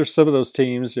 Of course, there's some of those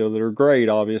teams, that are great,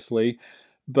 obviously,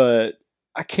 but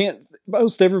I can't.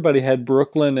 Most everybody had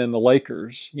Brooklyn and the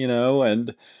Lakers,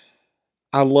 and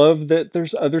I love that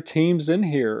there's other teams in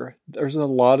here. There's a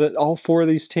lot of all four of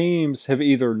these teams have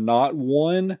either not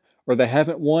won or they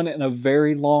haven't won in a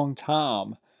very long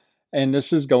time. And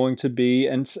this is going to be,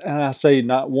 and I say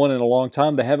not won in a long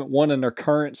time, they haven't won in their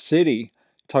current city.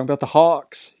 Talking about the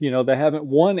Hawks, they haven't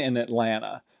won in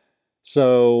Atlanta.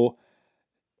 So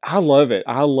I love it.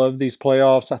 I love these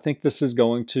playoffs. I think this is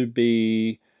going to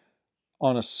be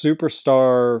on a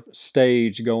superstar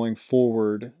stage going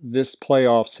forward. This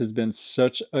playoffs has been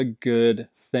such a good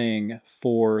thing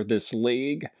for this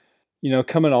league.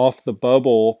 Coming off the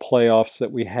bubble playoffs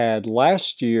that we had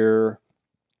last year,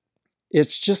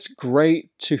 it's just great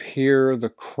to hear the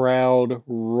crowd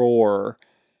roar.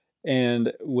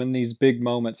 And when these big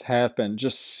moments happen,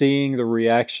 just seeing the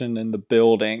reaction in the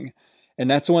building. And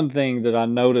that's one thing that I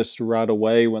noticed right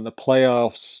away when the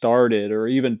playoffs started, or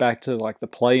even back to like the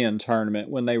play in tournament,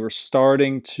 when they were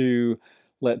starting to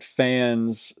let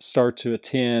fans start to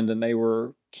attend and they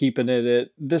were keeping it at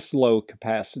this low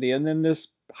capacity and then this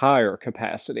higher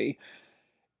capacity,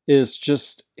 is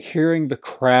just hearing the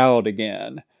crowd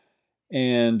again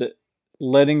and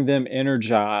letting them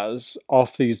energize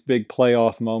off these big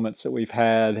playoff moments that we've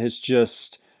had has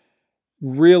just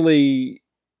really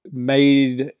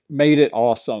made it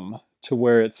awesome to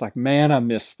where it's like, man, I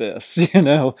miss this.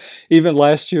 Even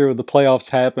last year the playoffs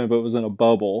happened, but it was in a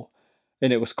bubble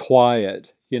and it was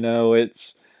quiet.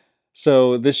 It's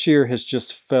so this year has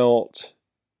just felt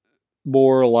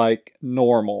more like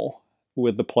normal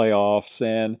with the playoffs,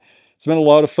 and it's been a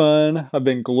lot of fun. I've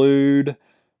been glued,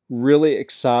 really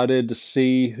excited to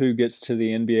see who gets to the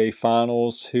NBA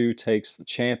Finals, who takes the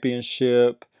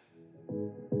championship.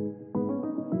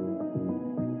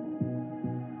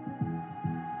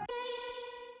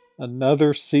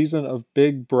 Another season of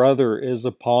Big Brother is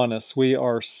upon us. We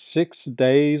are 6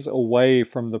 days away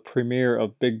from the premiere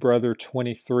of Big Brother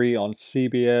 23 on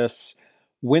CBS.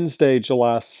 Wednesday,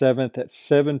 July 7th at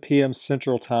 7 p.m.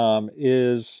 Central Time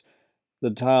is the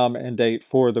time and date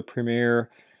for the premiere.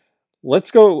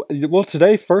 Let's go. Well,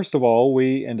 today, first of all,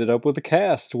 we ended up with a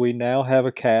cast. We now have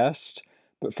a cast.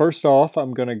 But first off,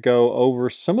 I'm going to go over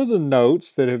some of the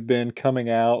notes that have been coming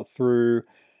out through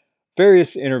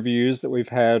various interviews that we've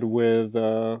had with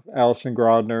Allison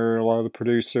Grodner, a lot of the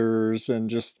producers, and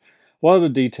just a lot of the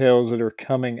details that are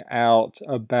coming out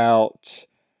about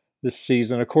this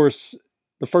season. Of course,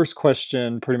 the first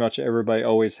question pretty much everybody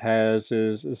always has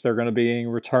is there going to be any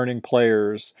returning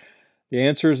players? The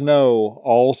answer is no.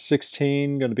 All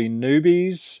 16 going to be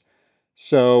newbies.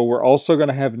 So we're also going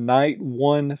to have night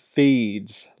one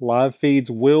feeds. Live feeds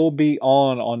will be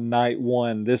on night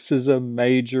one. This is a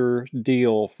major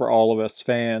deal for all of us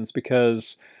fans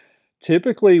because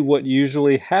typically what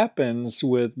usually happens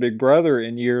with Big Brother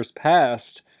in years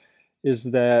past is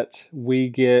that we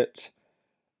get,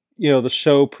 the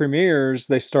show premieres,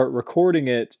 they start recording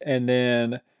it, and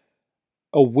then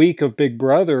a week of Big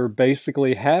Brother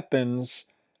basically happens,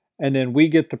 and then we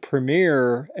get the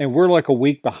premiere, and we're like a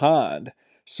week behind.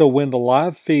 So when the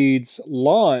live feeds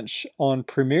launch on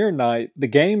premiere night, the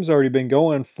game's already been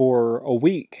going for a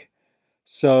week.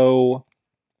 So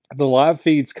the live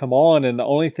feeds come on, and the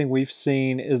only thing we've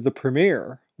seen is the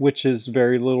premiere, which is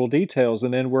very little details.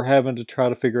 And then we're having to try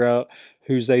to figure out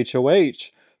who's HOH,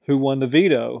 who won the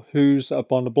veto, who's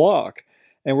up on the block.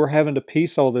 And we're having to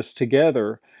piece all this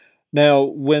together. Now,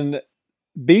 when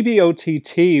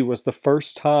BBOTT was the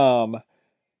first time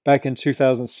back in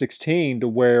 2016 to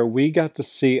where we got to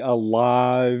see a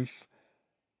live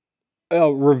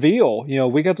reveal.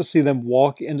 We got to see them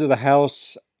walk into the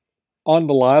house on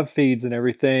the live feeds and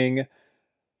everything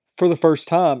for the first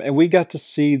time, and we got to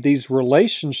see these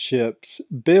relationships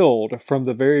build from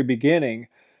the very beginning.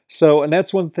 So, and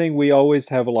that's one thing we always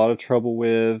have a lot of trouble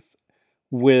with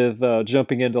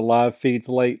jumping into live feeds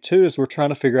late too, is we're trying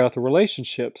to figure out the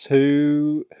relationships,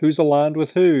 who's aligned with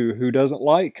who doesn't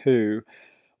like who.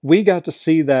 We got to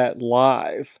see that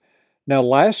live. Now,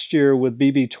 last year with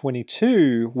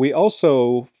BB22, we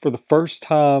also, for the first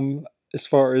time, as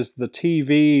far as the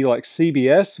TV, like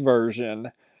CBS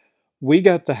version, we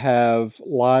got to have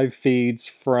live feeds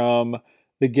from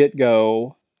the get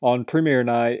go on premiere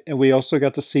night, and we also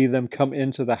got to see them come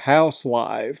into the house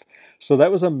live. So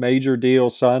that was a major deal.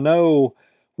 So I know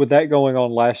with that going on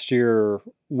last year,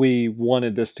 we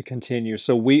wanted this to continue.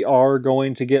 So we are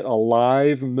going to get a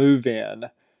live move in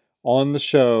on the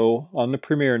show on the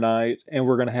premiere night, and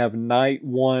we're going to have night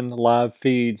one live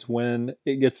feeds when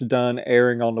it gets done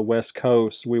airing on the West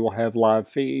Coast. We will have live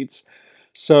feeds.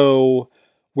 So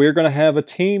we're going to have a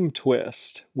team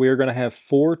twist. We're going to have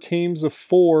 4 teams of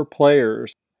 4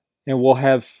 players, and we'll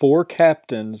have 4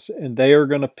 captains, and they are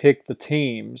going to pick the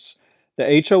teams.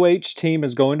 The HOH team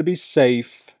is going to be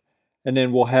safe, and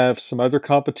then we'll have some other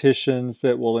competitions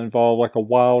that will involve like a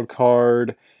wild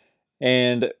card,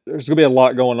 and there's going to be a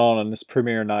lot going on this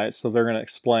premiere night, so they're going to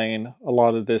explain a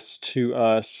lot of this to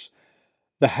us.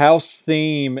 The house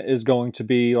theme is going to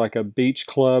be like a beach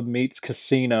club meets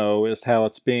casino, is how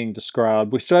it's being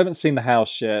described. We still haven't seen the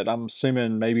house yet. I'm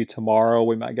assuming maybe tomorrow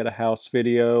we might get a house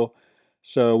video.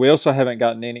 So we also haven't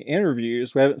gotten any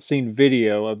interviews. We haven't seen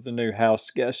video of the new house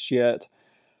guests yet.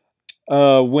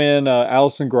 When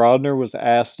Allison Grodner was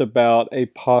asked about a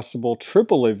possible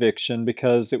triple eviction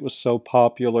because it was so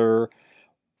popular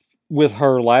with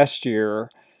her last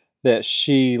year, that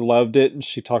she loved it, and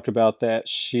she talked about that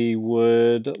she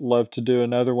would love to do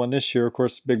another one this year. Of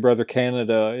course, Big Brother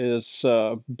Canada is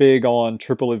big on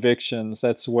triple evictions.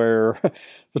 That's where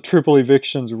the triple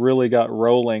evictions really got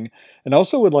rolling. And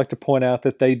also would like to point out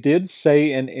that they did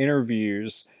say in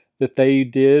interviews that they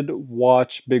did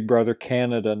watch Big Brother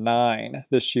Canada 9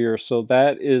 this year. So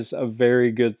that is a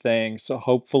very good thing. So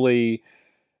hopefully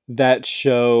that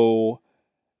show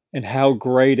and how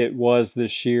great it was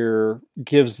this year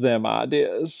gives them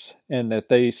ideas, and that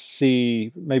they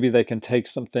see maybe they can take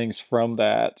some things from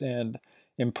that and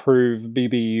improve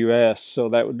BBUS. So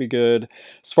that would be good.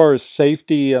 As far as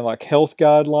safety and like health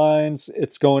guidelines,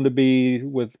 it's going to be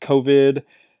with COVID.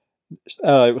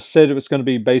 It was said it was going to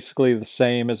be basically the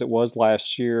same as it was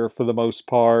last year for the most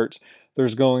part.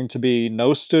 There's going to be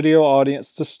no studio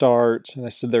audience to start. And they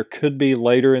said there could be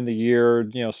later in the year,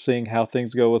 seeing how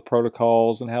things go with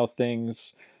protocols and how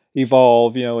things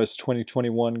evolve, as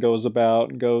 2021 goes about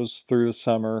and goes through the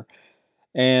summer.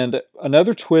 And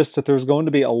another twist, that there's going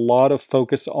to be a lot of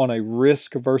focus on a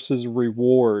risk versus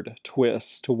reward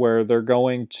twist, to where they're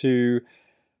going to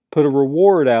put a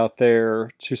reward out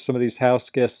there to some of these house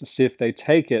guests to see if they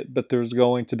take it, but there's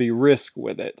going to be risk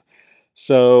with it.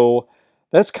 So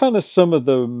that's kind of some of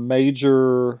the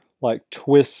major like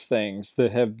twist things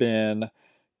that have been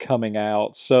coming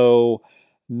out. So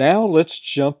now let's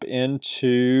jump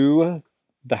into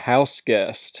the house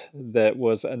guest that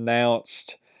was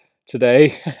announced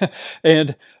today.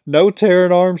 And no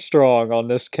Taron Armstrong on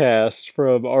this cast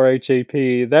from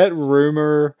RHAP. That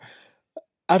rumor,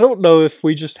 I don't know if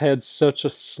we just had such a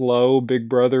slow Big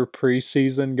Brother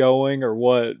preseason going or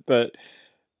what, but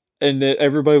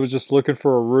everybody was just looking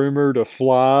for a rumor to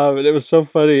fly. But it was so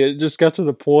funny. It just got to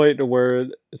the point to where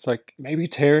it's like maybe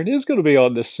Taron is going to be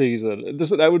on this season.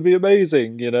 That would be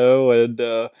amazing. And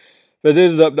but it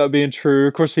ended up not being true.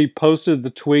 Of course, he posted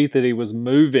the tweet that he was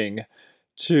moving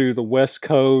to the West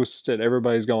Coast, and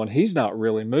everybody's going, he's not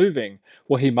really moving.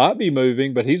 Well, he might be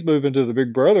moving, but he's moving to the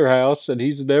Big Brother house, and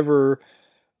he's never.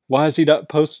 Why is he not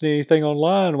posting anything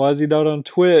online? Why is he not on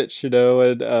Twitch? And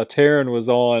Taryn was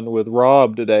on with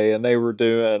Rob today, and they were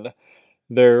doing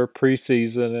their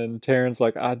preseason, and Taryn's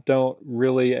like, I don't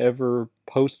really ever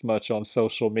post much on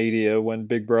social media when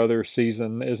Big Brother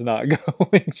season is not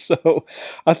going. So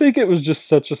I think it was just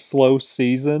such a slow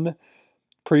season,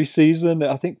 preseason.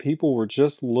 I think people were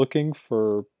just looking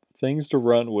for things to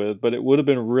run with, but it would have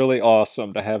been really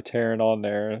awesome to have Taryn on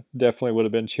there. Definitely would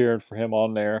have been cheering for him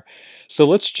on there. So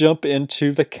let's jump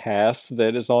into the cast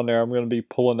that is on there. I'm going to be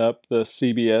pulling up the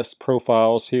CBS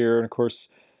profiles here, and of course,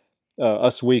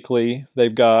 Us Weekly.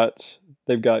 They've got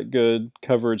good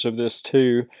coverage of this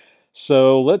too.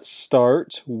 So let's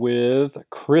start with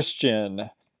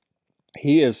Christian.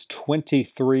 He is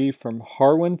 23 from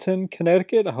Harwinton,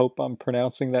 Connecticut. I hope I'm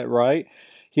pronouncing that right.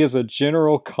 He is a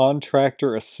general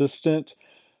contractor assistant.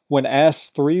 When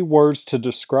asked 3 words to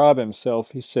describe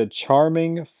himself, he said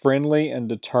charming, friendly, and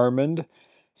determined.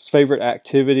 His favorite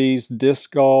activities: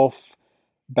 disc golf,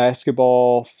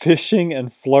 basketball, fishing,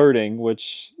 and flirting,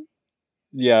 which,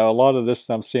 yeah, a lot of this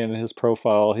I'm seeing in his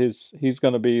profile. He's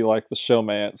going to be like the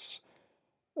showmance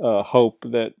hope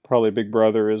that probably Big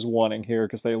Brother is wanting here,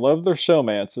 because they love their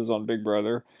showmances on Big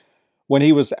Brother. When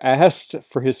he was asked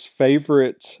for his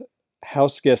favorite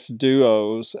house guest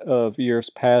duos of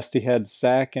years past, he had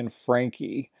Zach and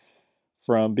Frankie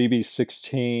from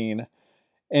BB16.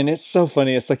 And it's so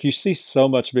funny. It's like you see so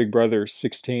much Big Brother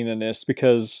 16 in this,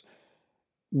 because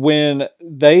when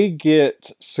they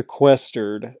get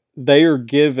sequestered, they are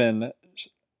given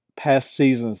past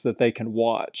seasons that they can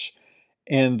watch.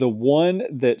 And the one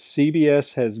that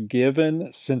CBS has given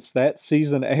since that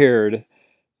season aired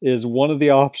is one of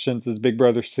the options is Big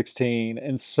Brother 16,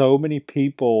 and so many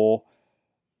people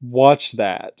watch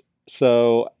that.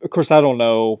 So, of course, I don't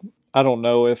know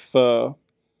if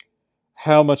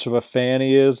how much of a fan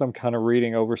he is. I'm kind of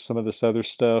reading over some of this other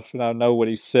stuff, and I know what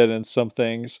he said in some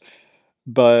things,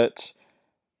 but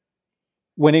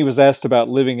when he was asked about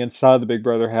living inside the Big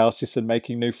Brother house, he said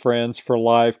making new friends for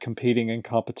life, competing in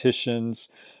competitions.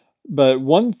 But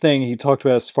one thing he talked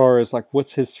about as far as like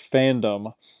what's his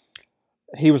fandom,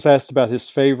 he was asked about his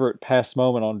favorite past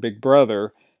moment on Big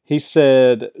Brother. He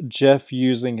said Jeff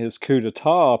using his coup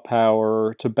d'etat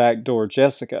power to backdoor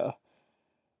Jessica.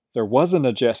 There wasn't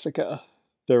a Jessica.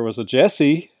 There was a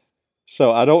Jesse.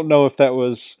 So I don't know if that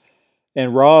was,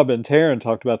 and Rob and Taryn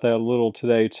talked about that a little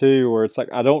today too, where it's like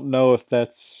I don't know if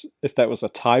that was a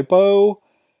typo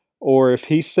or if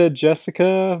he said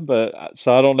Jessica, but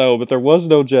so I don't know. But there was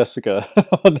no Jessica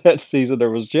on that season. There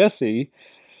was Jesse.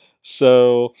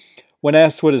 So when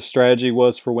asked what his strategy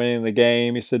was for winning the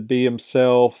game, he said be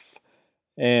himself,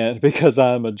 and because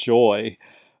I'm a joy.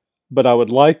 But I would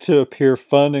like to appear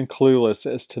fun and clueless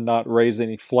as to not raise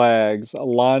any flags,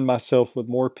 align myself with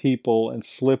more people, and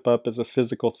slip up as a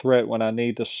physical threat when I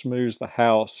need to schmooze the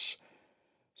house.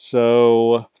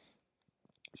 So,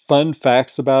 fun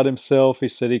facts about himself. He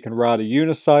said he can ride a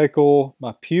unicycle.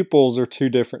 My pupils are 2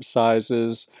 different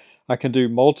sizes. I can do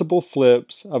multiple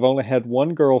flips. I've only had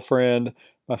one girlfriend.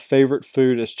 My favorite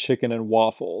food is chicken and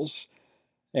waffles.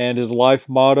 And his life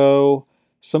motto: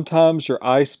 sometimes your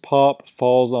ice pop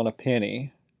falls on a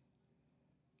penny.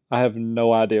 I have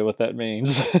no idea what that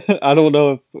means. I don't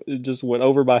know if it just went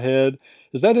over my head.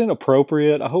 Is that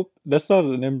inappropriate? I hope that's not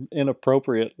an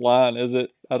inappropriate line, is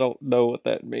it? I don't know what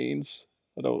that means.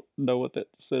 I don't know what that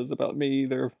says about me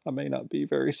either. I may not be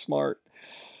very smart.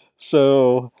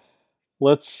 So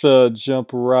let's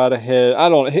jump right ahead. I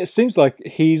don't. It seems like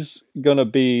he's gonna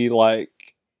be like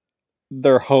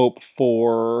their hope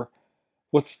for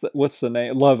what's the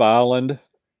name? Love Island,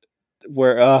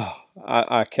 where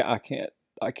I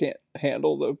can't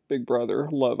handle the Big Brother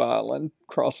Love Island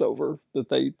crossover that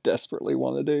they desperately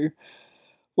want to do.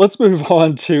 Let's move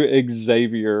on to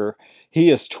Xavier. He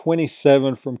is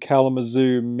 27 from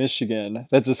Kalamazoo, Michigan.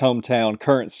 That's his hometown.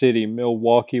 Current city,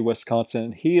 Milwaukee,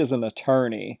 Wisconsin. He is an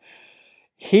attorney.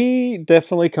 He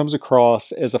definitely comes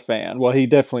across as a fan. Well, he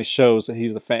definitely shows that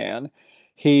he's a fan.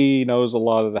 He knows a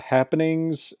lot of the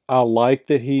happenings. I like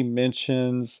that he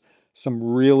mentions some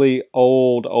really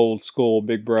old school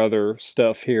Big Brother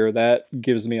stuff here. That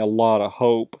gives me a lot of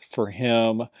hope for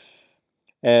him.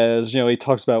 As you know, he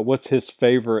talks about what's his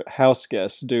favorite house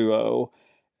guest duo,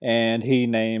 and he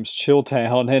names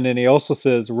Chilltown, and then he also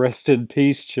says "Rest in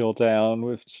peace, Chilltown,"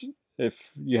 which, if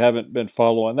you haven't been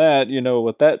following that, you know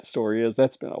what that story is.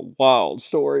 That's been a wild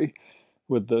story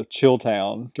with the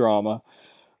Chilltown drama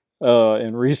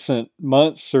in recent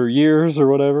months or years or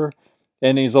whatever.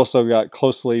 And he's also got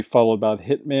closely followed by the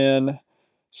Hitmen.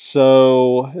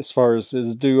 So, as far as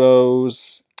his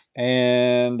duos,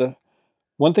 and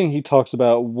one thing he talks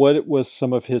about, what was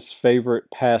some of his favorite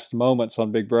past moments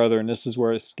on Big Brother, and this is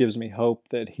where it gives me hope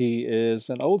that he is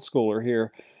an old schooler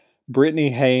here.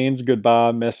 Brittany Haynes'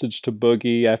 goodbye message to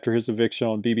Boogie after his eviction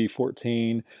on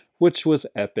BB14, which was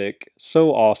epic.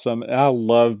 So awesome. I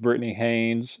love Brittany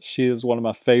Haynes. She is one of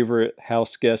my favorite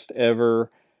house guests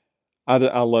ever. I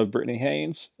love Brittany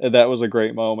Haynes. And that was a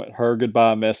great moment. Her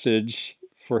goodbye message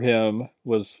for him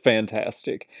was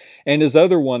fantastic. And his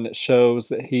other one that shows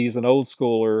that he's an old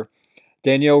schooler,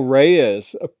 Danielle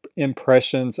Reyes'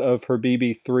 impressions of her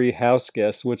BB3 house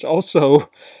guests, which also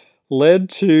led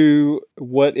to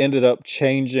what ended up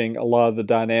changing a lot of the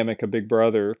dynamic of Big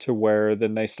Brother to where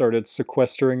then they started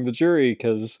sequestering the jury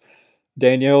because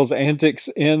Danielle's antics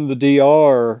in the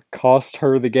DR cost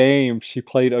her the game. She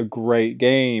played a great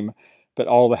game, but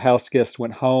all the house guests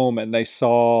went home and they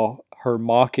saw her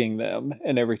mocking them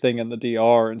and everything in the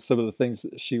DR and some of the things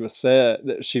that she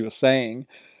was saying.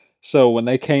 So when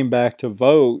they came back to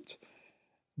vote,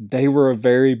 they were a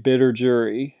very bitter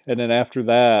jury. And then after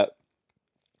that,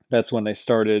 that's when they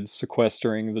started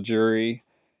sequestering the jury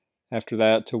after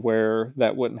that to where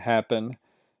that wouldn't happen.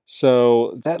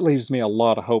 So that leaves me a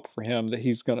lot of hope for him that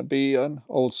he's going to be an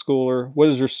old schooler. What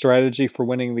is your strategy for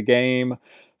winning the game?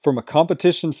 From a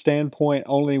competition standpoint,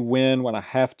 only win when I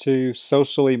have to.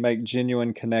 Socially, make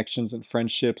genuine connections and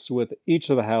friendships with each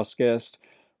of the house guests.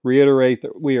 Reiterate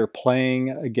that we are playing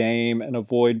a game and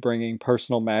avoid bringing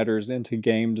personal matters into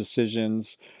game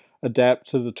decisions. Adapt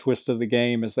to the twist of the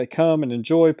game as they come and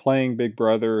enjoy playing Big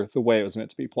Brother the way it was meant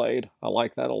to be played. I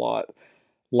like that a lot.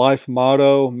 Life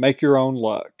motto, make your own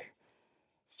luck.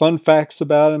 Fun facts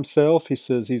about himself. He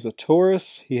says he's a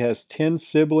Taurus. He has 10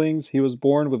 siblings. He was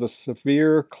born with a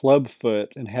severe club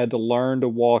foot and had to learn to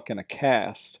walk in a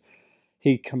cast.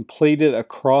 He completed a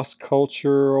cross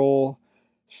cultural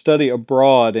study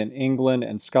abroad in England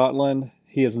and Scotland.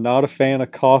 He is not a fan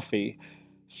of coffee.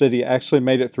 Said he actually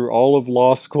made it through all of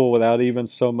law school without even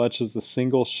so much as a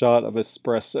single shot of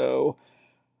espresso.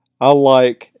 I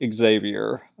like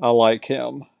Xavier. I like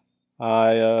him.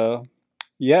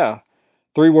 Yeah.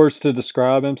 3 words to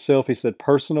describe himself. He said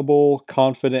personable,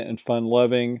 confident, and fun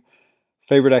loving.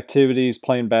 Favorite activities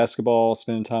playing basketball,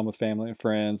 spending time with family and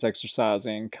friends,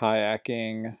 exercising,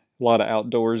 kayaking, a lot of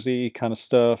outdoorsy kind of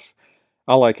stuff.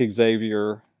 I like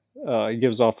Xavier. He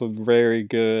gives off a very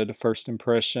good first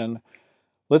impression.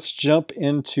 Let's jump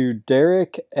into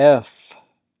Derek F.,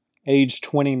 age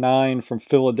 29, from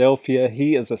Philadelphia.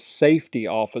 He is a safety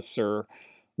officer.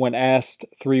 When asked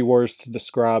 3 words to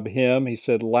describe him, he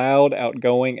said loud,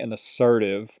 outgoing, and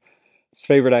assertive. His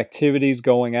favorite activities: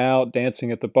 going out,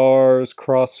 dancing at the bars,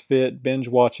 CrossFit, binge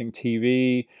watching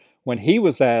TV. When he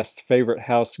was asked favorite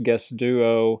house guest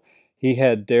duo, he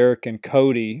had Derek and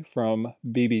Cody from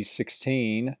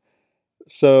BB16.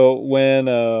 So,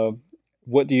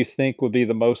 what do you think would be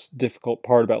the most difficult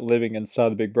part about living inside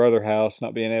the Big Brother house,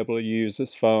 not being able to use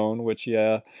his phone? Which,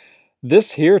 yeah,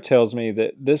 this here tells me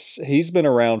that he's been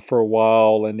around for a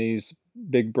while, and these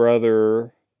Big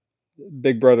Brother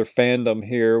Big Brother fandom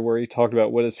here, where he talked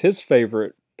about what is his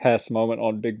favorite past moment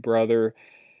on Big Brother.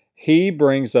 He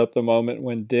brings up the moment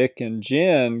when Dick and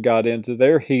Jen got into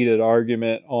their heated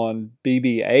argument on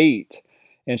BB8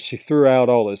 and she threw out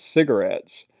all his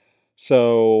cigarettes.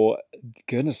 So,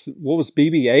 goodness, what was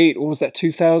BB8? What was that,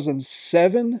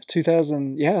 2007?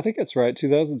 2000, yeah, I think that's right.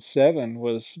 2007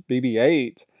 was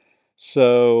BB8.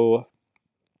 So,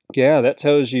 yeah, that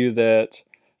tells you that.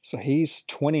 So he's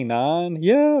 29.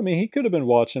 Yeah, I mean, he could have been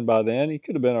watching by then. He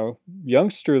could have been a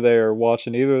youngster there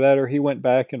watching either that or he went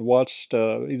back and watched,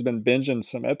 he's been binging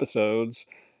some episodes,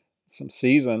 some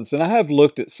seasons. And I have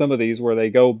looked at some of these where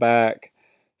they go back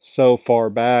so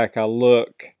far back. I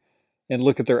look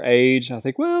at their age and I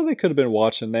think, well, they could have been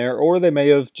watching there, or they may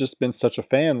have just been such a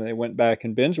fan that they went back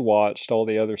and binge watched all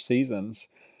the other seasons.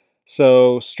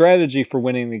 So, strategy for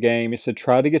winning the game, he said,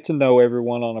 try to get to know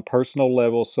everyone on a personal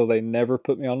level so they never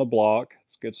put me on the block.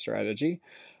 It's a good strategy.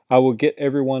 I will get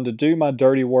everyone to do my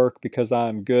dirty work because I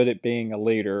am good at being a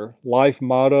leader. Life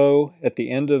motto, at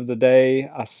the end of the day,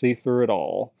 I see through it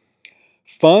all.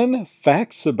 Fun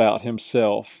facts about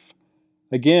himself.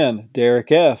 Again,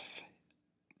 Derek F.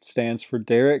 stands for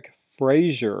Derek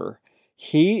Frazier.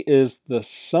 He is the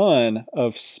son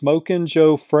of Smokin'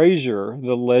 Joe Frazier,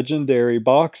 the legendary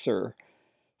boxer.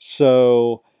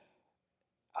 So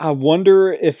I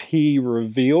wonder if he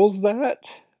reveals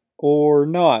that or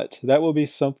not. That will be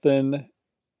something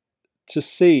to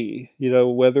see,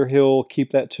 whether he'll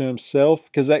keep that to himself,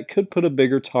 because that could put a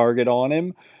bigger target on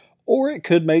him, Or it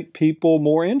could make people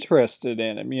more interested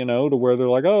in him, to where they're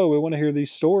like, "Oh, we want to hear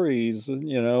these stories," and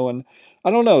I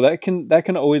don't know, that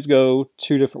can always go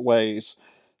two different ways.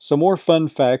 Some more fun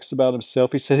facts about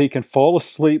himself. He said he can fall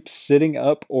asleep sitting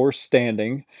up or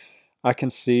standing. I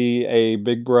can see a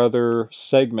Big Brother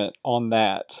segment on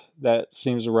that. That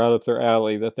seems right up their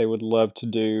alley, that they would love to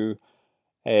do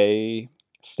a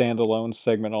standalone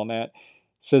segment on that.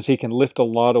 Says he can lift a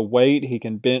lot of weight. He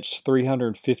can bench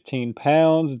 315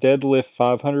 pounds, deadlift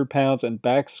 500 pounds, and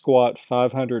back squat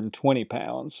 520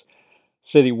 pounds.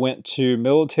 Said he went to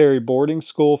military boarding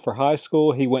school for high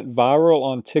school. He went viral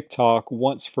on TikTok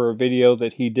once for a video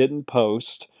that he didn't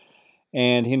post,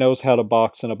 and he knows how to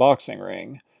box in a boxing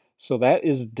ring. So that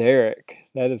is Derek.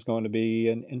 That is going to be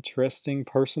an interesting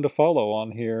person to follow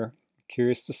on here.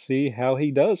 Curious to see how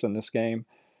he does in this game.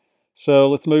 So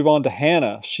let's move on to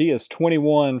Hannah. She is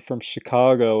 21 from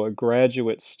Chicago, a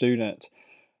graduate student.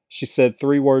 She said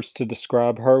three words to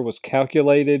describe her was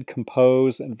calculated,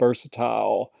 composed, and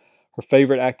versatile. Her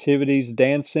favorite activities,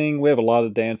 dancing. We have a lot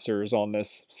of dancers on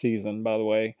this season, by the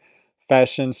way.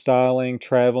 Fashion, styling,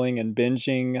 traveling, and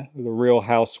binging the Real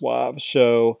Housewives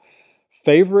show.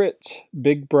 Favorite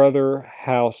Big Brother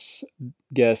house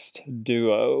guest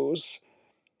duos.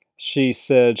 She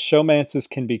said, showmances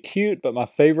can be cute, but my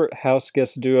favorite house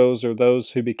guest duos are those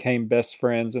who became best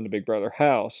friends in the Big Brother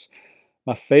house.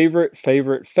 My favorite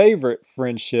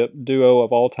friendship duo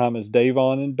of all time is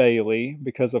Davon and Bailey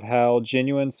because of how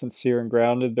genuine, sincere, and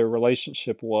grounded their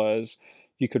relationship was.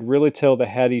 You could really tell they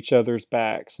had each other's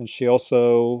backs. And she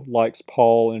also likes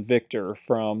Paul and Victor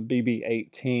from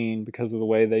BB18 because of the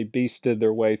way they beasted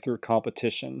their way through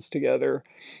competitions together.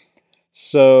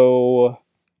 So,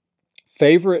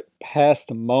 favorite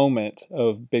past moment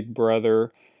of Big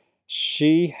Brother,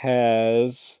 she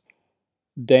has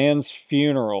Dan's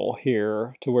funeral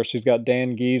here, to where she's got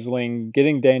Dan Giesling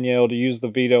getting Danielle to use the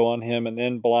veto on him and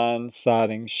then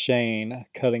blindsiding Shane,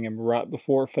 cutting him right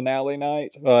before finale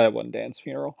night. Oh, that wasn't Dan's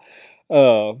funeral.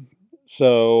 Uh,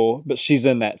 but she's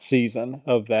in that season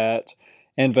of that.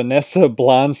 And Vanessa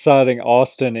blindsiding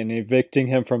Austin and evicting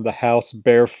him from the house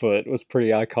barefoot was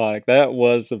pretty iconic. That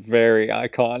was very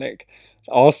iconic.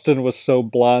 Austin was so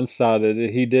blindsided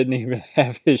that he didn't even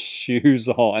have his shoes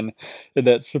on in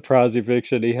that surprise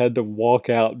eviction. He had to walk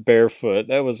out barefoot.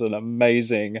 That was an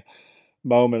amazing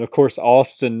moment. Of course,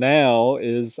 Austin now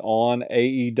is on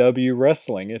AEW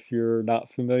Wrestling. If you're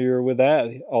not familiar with that,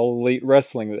 All Elite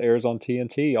Wrestling that airs on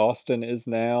TNT, Austin is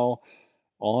now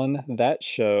on that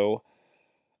show.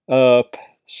 Uh,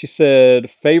 she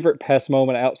said favorite past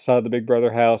moment outside the Big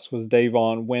Brother house was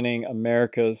Davon winning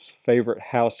America's favorite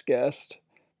house guest,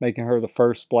 making her the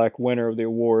first black winner of the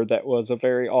award. That was a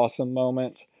very awesome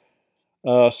moment.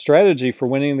 Strategy for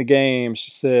winning the game,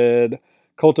 she said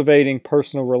cultivating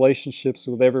personal relationships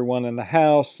with everyone in the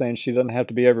house, saying she doesn't have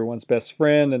to be everyone's best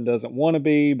friend and doesn't want to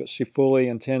be, but she fully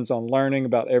intends on learning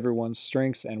about everyone's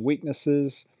strengths and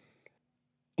weaknesses.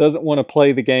 Doesn't want to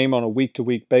play the game on a week to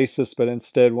week basis, but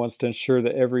instead wants to ensure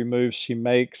that every move she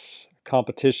makes,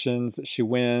 competitions that she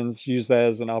wins, use that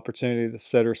as an opportunity to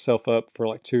set herself up for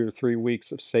like 2 or 3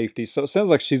 weeks of safety. So it sounds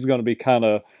like she's going to be kind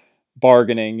of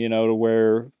bargaining, to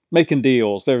where making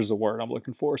deals. There's the word I'm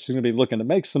looking for. She's going to be looking to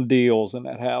make some deals in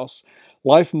that house.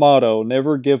 Life motto,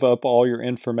 never give up all your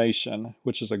information,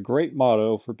 which is a great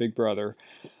motto for Big Brother.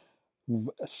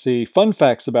 See, fun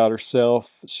facts about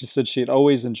herself. She said she had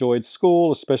always enjoyed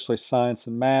school, especially science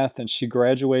and math, and she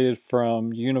graduated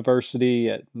from university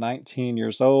at 19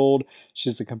 years old.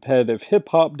 She's a competitive hip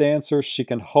hop dancer. She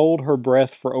can hold her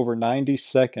breath for over 90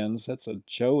 seconds. That's a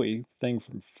Joey thing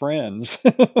from Friends.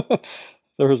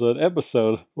 There was an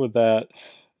episode with that.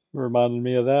 Reminded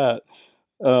me of that.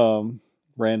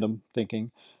 Random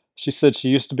thinking. She said she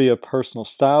used to be a personal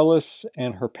stylist,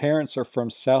 and her parents are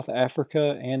from South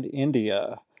Africa and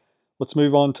India. Let's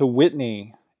move on to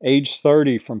Whitney, age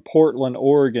 30, from Portland,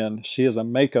 Oregon. She is a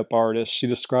makeup artist. She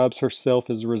describes herself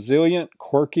as resilient,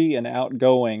 quirky, and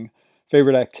outgoing.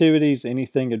 Favorite activities,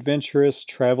 anything adventurous,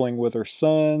 traveling with her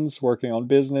sons, working on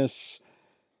business.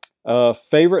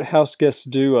 Favorite house guest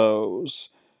duos.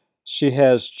 She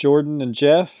has Jordan and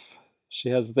Jeff. She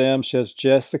has them. She has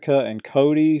Jessica and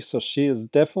Cody. So she is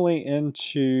definitely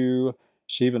into,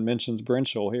 she even mentions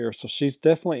Brenchel here. So she's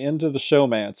definitely into the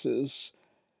showmances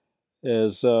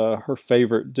as her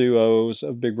favorite duos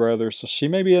of Big Brother. So she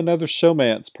may be another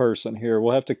showmance person here.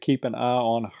 We'll have to keep an eye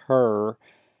on her.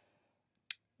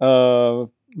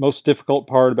 Most difficult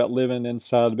part about living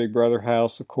inside the Big Brother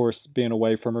house, of course, being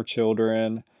away from her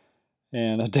children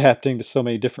and adapting to so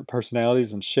many different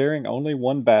personalities and sharing only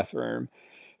one bathroom.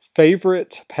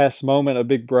 Favorite past moment of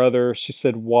Big Brother, she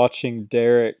said watching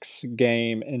Derek's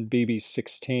game in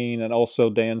BB16 and also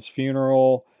Dan's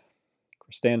funeral. Of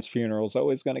course, Dan's funeral is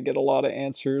always going to get a lot of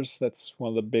answers. That's one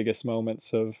of the biggest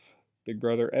moments of Big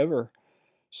Brother ever.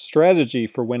 Strategy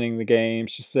for winning the game,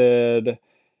 she said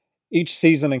each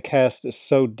season and cast is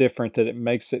so different that it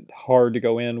makes it hard to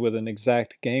go in with an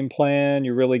exact game plan.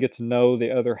 You really get to know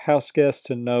the other house guests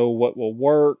to know what will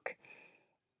work.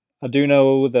 I do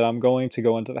know that I'm going to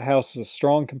go into the house as a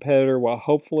strong competitor while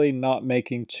hopefully not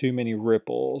making too many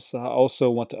ripples. I also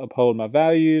want to uphold my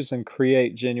values and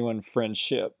create genuine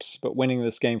friendships, but winning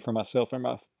this game for myself and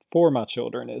for my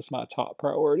children is my top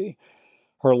priority.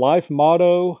 Her life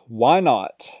motto, why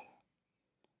not?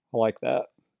 I like that.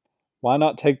 Why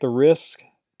not take the risk?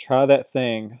 Try that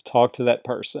thing. Talk to that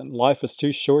person. Life is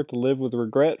too short to live with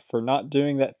regret for not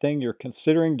doing that thing you're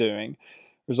considering doing.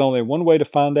 There's only one way to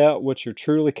find out what you're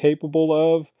truly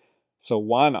capable of, so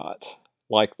why not?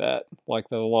 Like that. Like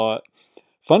that a lot.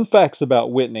 Fun facts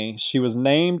about Whitney. She was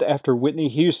named after Whitney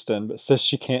Houston, but says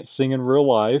she can't sing in real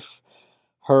life.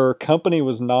 Her company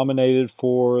was nominated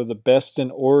for the Best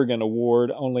in Oregon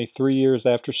award only 3 years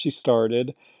after she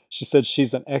started. She said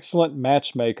she's an excellent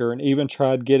matchmaker and even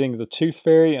tried getting the Tooth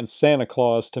Fairy and Santa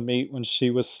Claus to meet when she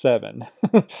was 7.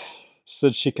 She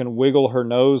said she can wiggle her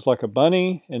nose like a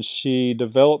bunny, and she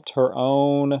developed her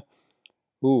own,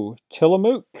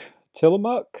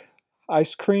 Tillamook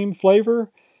ice cream flavor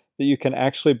that you can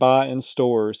actually buy in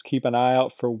stores. Keep an eye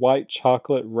out for white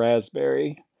chocolate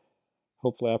raspberry.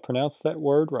 Hopefully I pronounced that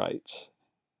word right.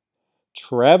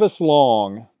 Travis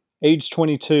Long, age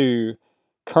 22,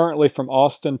 currently from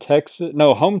Austin, Texas.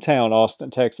 No, hometown Austin,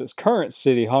 Texas. Current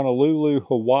city, Honolulu,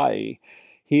 Hawaii.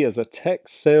 He is a tech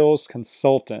sales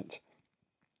consultant.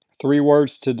 3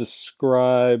 words to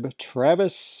describe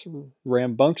Travis: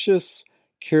 rambunctious,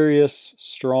 curious,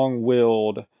 strong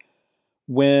willed.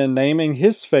 When naming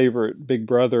his favorite Big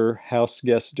Brother house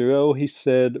guest duo, he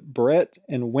said Brett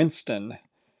and Winston.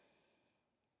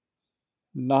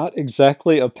 Not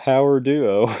exactly a power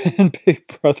duo in Big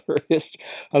Brother history.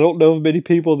 I don't know of many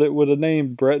people that would have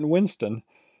named Brett and Winston.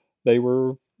 They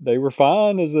were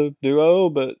fine as a duo,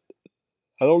 but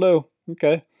I don't know.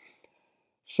 Okay.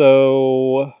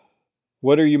 So,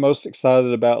 what are you most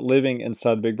excited about living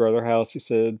inside Big Brother house? He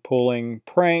said pulling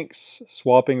pranks,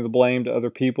 swapping the blame to other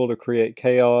people to create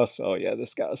chaos. Oh yeah,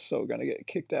 this guy's so gonna get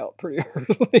kicked out pretty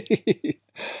early.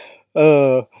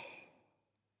 uh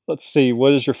Let's see.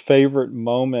 What is your favorite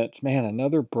moment? Man,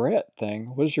 another Brett thing.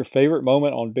 What is your favorite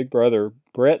moment on Big Brother?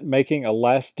 Brett making a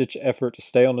last ditch effort to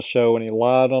stay on the show and he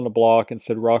lied on the block and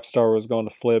said Rockstar was going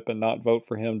to flip and not vote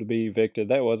for him to be evicted.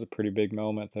 That was a pretty big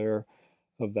moment there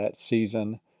of that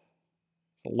season.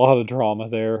 There's a lot of drama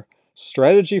there.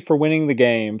 Strategy for winning the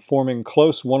game, forming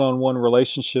close one on one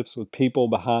relationships with people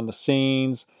behind the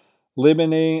scenes,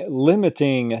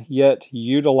 limiting yet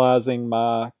utilizing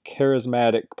my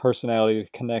charismatic personality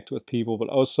to connect with people, but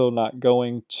also not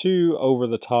going too over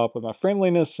the top with my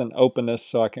friendliness and openness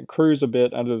so I can cruise a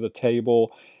bit under the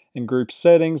table in group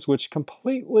settings, which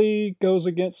completely goes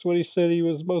against what he said he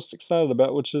was most excited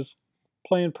about, which is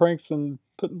playing pranks and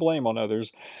putting blame on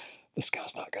others. This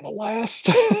guy's not going to last.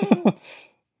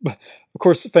 But of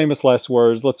course, famous last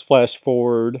words. Let's flash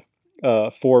forward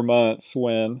 4 months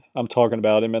when I'm talking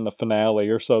about him in the finale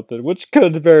or something, which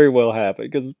could very well happen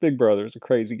because Big Brother is a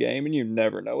crazy game and you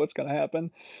never know what's going to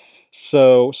happen.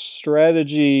 So,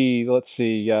 strategy, let's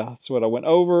see. Yeah, that's what I went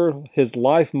over. His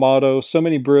life motto: so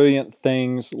many brilliant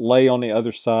things lay on the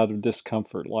other side of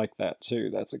discomfort, like that, too.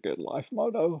 That's a good life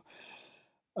motto.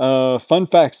 Fun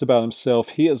facts about himself.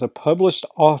 He is a published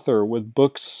author with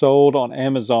books sold on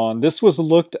Amazon. This was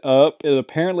looked up. It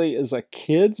apparently is a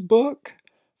kid's book.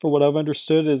 For what I've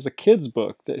understood, it is a kid's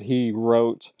book that he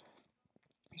wrote.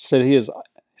 He said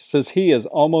says he is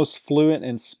almost fluent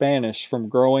in Spanish from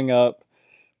growing up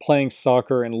playing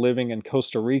soccer and living in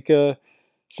Costa Rica.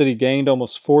 Said he gained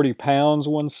almost 40 pounds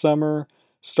one summer,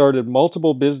 started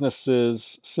multiple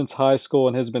businesses since high school,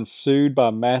 and has been sued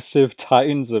by massive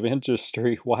titans of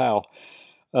industry. Wow.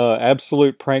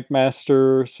 Absolute prank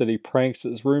master. Said he pranks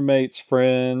his roommates,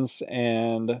 friends,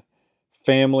 and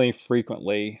family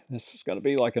frequently. This is going to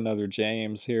be like another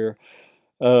James here.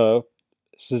 Uh,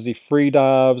 Says he free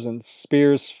dives and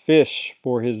spears fish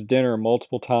for his dinner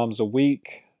multiple times a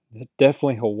week.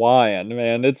 Definitely Hawaiian,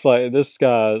 man. It's like this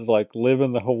guy is like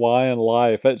living the Hawaiian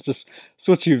life. It's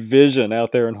what you vision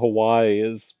out there in Hawaii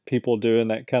is people doing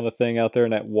that kind of thing out there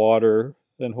in that water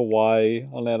in Hawaii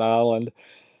on that island.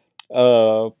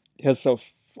 He has a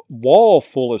wall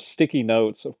full of sticky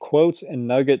notes of quotes and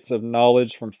nuggets of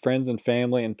knowledge from friends and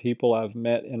family and people I've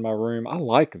met in my room. I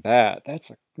like that.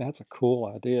 That's a That's a cool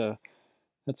idea.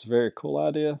 That's a very cool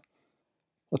idea.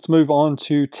 Let's move on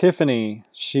to Tiffany.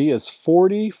 She is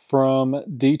 40 from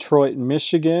Detroit,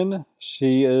 Michigan.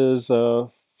 She is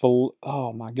a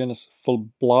oh my goodness,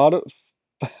 phlebotomist.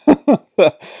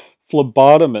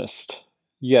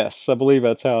 Yes, I believe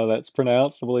that's how that's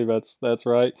pronounced. I believe that's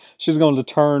right. She's going to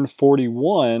turn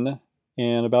 41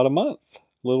 in about a month, a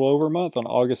little over a month on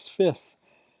August 5th.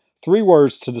 Three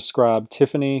words to describe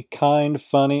Tiffany: kind,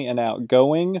 funny, and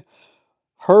outgoing.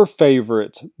 Her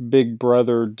favorite Big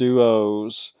Brother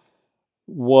duos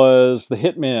was the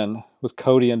Hitmen with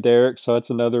Cody and Derek, so that's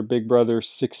another Big Brother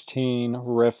 16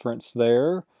 reference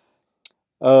there.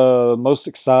 Most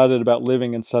excited about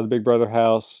living inside the Big Brother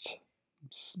house,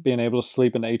 being able to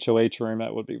sleep in the HOH room,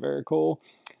 that would be very cool.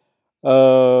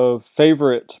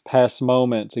 Favorite past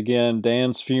moment, again,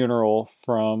 Dan's funeral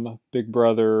from Big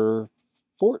Brother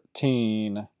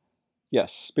 14.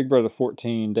 Yes, Big Brother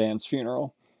 14, Dan's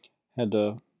funeral. Had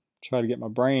to try to get my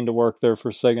brain to work there for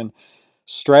a second.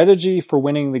 Strategy for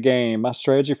winning the game. My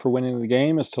strategy for winning the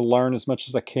game is to learn as much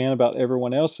as I can about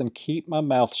everyone else and keep my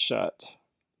mouth shut.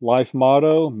 Life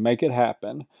motto: make it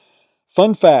happen.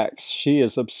 Fun facts: she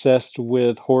is obsessed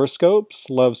with horoscopes,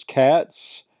 loves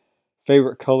cats,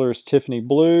 favorite color is Tiffany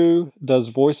blue, does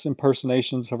voice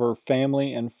impersonations of her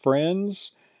family and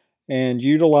friends, and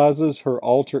utilizes her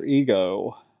alter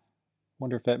ego.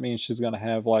 Wonder if that means she's going to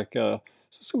have like a.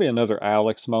 Is this going to be another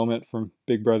Alex moment from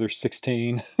Big Brother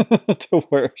 16 to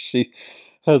where she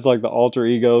has like the alter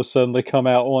ego suddenly come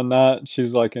out one night and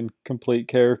she's like in complete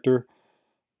character,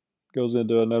 goes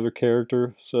into another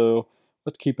character. So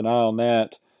let's keep an eye on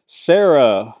that.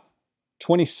 Sarah,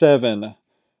 27,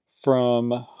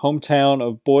 from hometown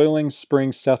of Boiling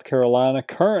Springs, South Carolina,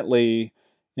 currently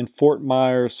in Fort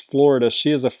Myers, Florida.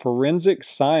 She is a forensic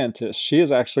scientist. She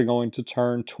is actually going to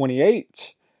turn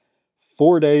 28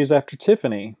 4 days after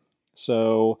Tiffany.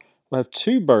 So we'll have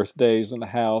two birthdays in the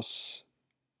house,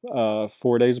 4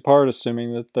 days apart,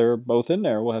 assuming that they're both in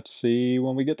there. We'll have to see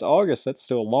when we get to August. That's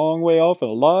still a long way off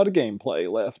and a lot of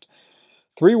gameplay left.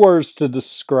 Three words to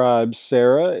describe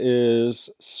Sarah is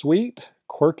sweet,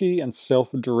 quirky, and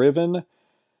self-driven.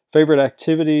 Favorite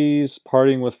activities: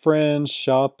 partying with friends,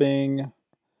 shopping,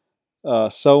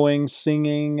 sewing,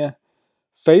 singing.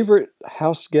 Favorite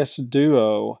house guest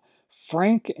duo: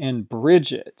 Frank and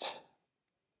Bridget.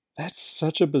 That's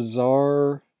such a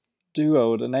bizarre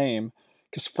duo to name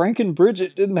because Frank and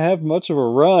Bridget didn't have much of a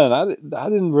run. I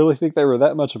didn't really think they were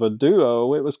that much of a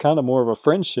duo. It was kind of more of a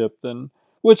friendship than,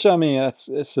 which I mean,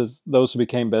 it says those who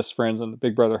became best friends in the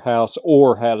Big Brother house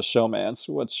or had a showmance.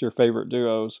 What's your favorite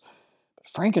duos?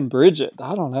 Frank and Bridget,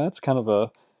 I don't know. That's kind of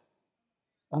a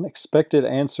unexpected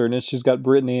answer. And then she's got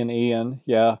Brittany and Ian,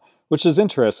 yeah, which is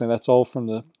interesting. That's all from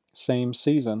the same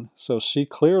season. So she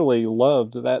clearly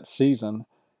loved that season,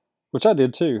 which I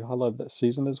did too. I loved that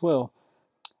season as well.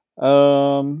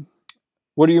 Um,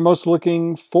 what are you most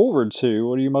looking forward to?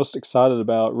 What are you most excited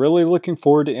about? Really looking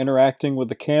forward to interacting with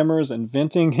the cameras and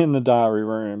venting in the diary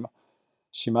room.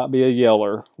 She might be a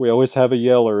yeller. We always have a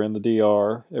yeller in the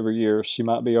DR every year. She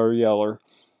might be our yeller.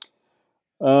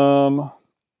 Um,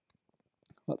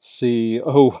 let's see.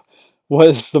 Oh, what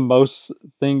is the most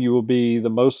thing you will be the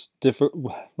most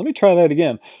difficult? Let me try that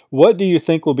again. What do you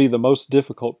think will be the most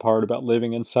difficult part about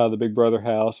living inside the Big Brother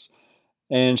house?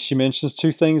 And she mentions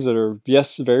two things that are,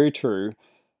 yes, very true: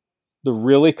 the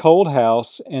really cold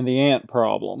house and the ant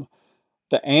problem.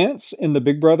 The ants in the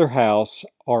Big Brother house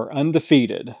are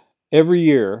undefeated. Every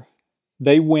year,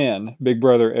 they win Big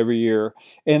Brother every year,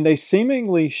 and they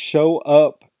seemingly show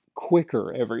up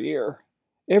quicker every year.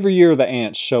 Every year, the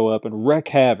ants show up and wreak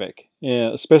havoc,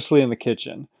 especially in the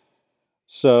kitchen.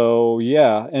 So,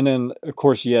 yeah, and then, of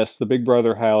course, yes, the Big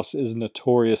Brother house is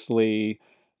notoriously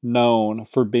known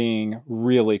for being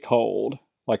really cold.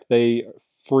 Like, they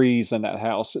freeze in that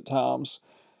house at times.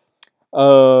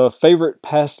 Favorite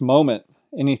past moment?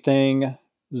 Anything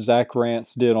Zach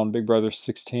Rance did on Big Brother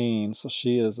 16. So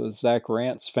she is a Zach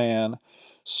Rance fan.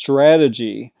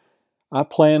 Strategy: I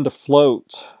plan to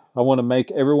float. I want to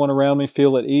make everyone around me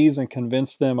feel at ease and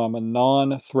convince them I'm a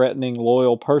non-threatening,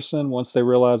 loyal person. Once they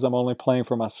realize I'm only playing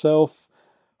for myself,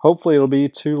 hopefully it'll be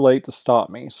too late to stop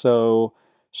me. So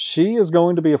she is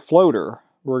going to be a floater.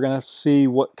 We're going to have to see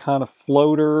what kind of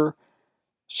floater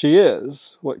she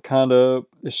is. What kind of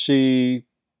is she,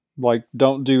 like,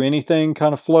 don't do anything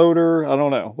kind of floater? I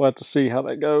don't know. We'll have to see how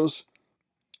that goes.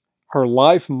 Her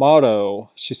life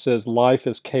motto, she says, life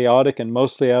is chaotic and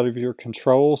mostly out of your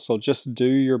control, so just do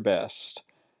your best.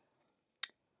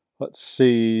 Let's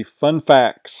see. Fun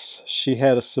facts. She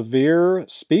had a severe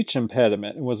speech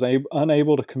impediment and was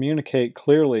unable to communicate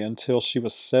clearly until she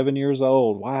was 7 years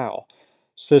old. Wow.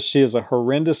 Says she is a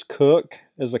horrendous cook.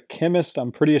 As a chemist,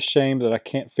 I'm pretty ashamed that I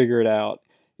can't figure it out.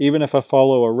 Even if I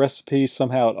follow a recipe,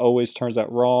 somehow it always turns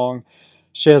out wrong.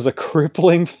 She has a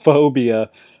crippling phobia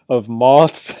of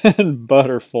moths and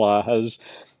butterflies.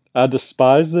 I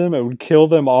despise them and would kill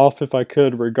them off if I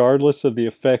could, regardless of the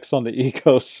effects on the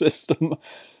ecosystem.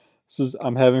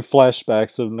 I'm having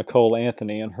flashbacks of Nicole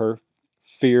Anthony and her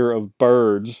fear of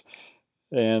birds.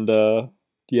 And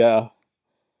yeah,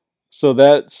 so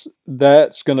that's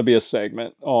going to be a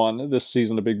segment on this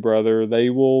season of Big Brother. They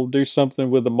will do something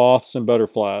with the moths and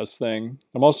butterflies thing.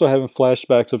 I'm also having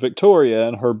flashbacks of Victoria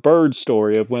and her bird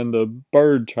story of when the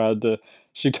bird tried to.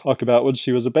 She talked about when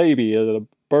she was a baby and a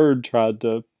bird tried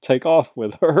to take off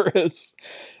with her.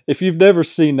 If you've never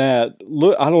seen that,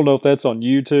 look. I don't know if that's on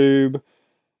YouTube,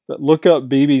 but look up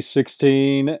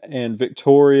BB16 and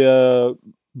Victoria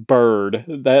Bird.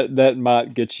 That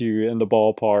might get you in the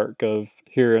ballpark of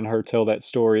hearing her tell that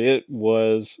story. It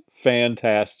was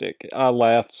fantastic. I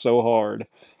laughed so hard.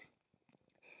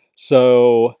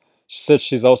 So she said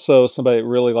she's also somebody that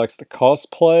really likes to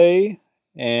cosplay,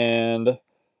 and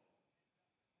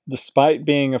despite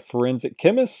being a forensic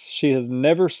chemist, she has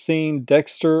never seen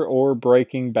Dexter or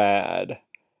Breaking Bad.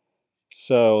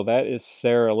 So that is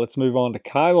Sarah. Let's move on to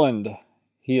Kyland.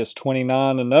 He is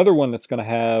 29, another one that's going to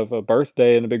have a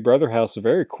birthday in the Big Brother house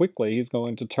very quickly. He's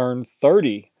going to turn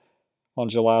 30 on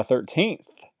July 13th.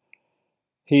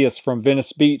 He is from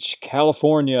Venice Beach,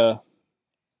 California.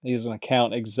 He's an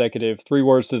account executive. 3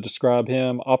 words to describe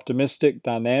him: optimistic,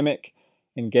 dynamic,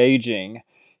 engaging.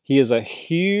 He is a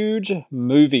huge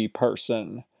movie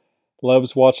person.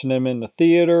 Loves watching them in the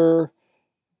theater.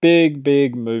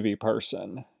 Big movie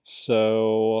person.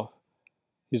 So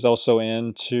he's also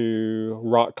into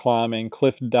rock climbing,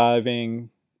 cliff diving,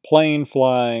 plane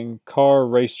flying, car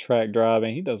racetrack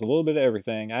driving. He does a little bit of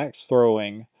everything. Axe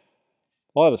throwing.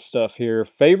 A lot of stuff here.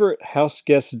 Favorite house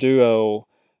guest duo.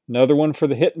 Another one for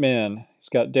the Hitmen. He's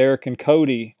got Derek and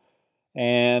Cody.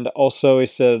 And also he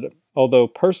said, although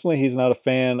personally he's not a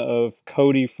fan of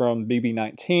Cody from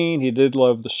BB19, he did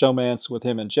love the showmance with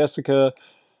him and Jessica,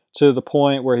 to the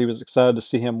point where he was excited to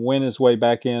see him win his way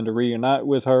back in to reunite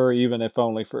with her, even if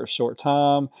only for a short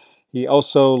time. He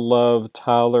also loved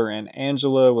Tyler and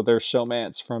Angela with their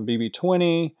showmance from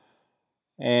BB20.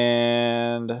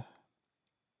 And,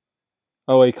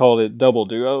 oh, he called it double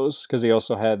duos because he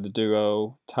also had the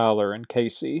duo Tyler and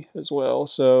Casey as well.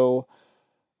 So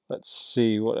let's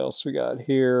see what else we got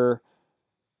here.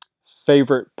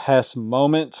 Favorite past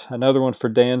moment. Another one for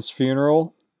Dan's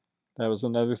funeral. That was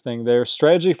another thing there.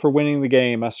 Strategy for winning the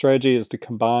game. My strategy is to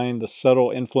combine the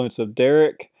subtle influence of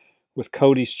Derek with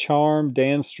Cody's charm,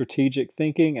 Dan's strategic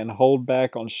thinking, and hold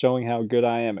back on showing how good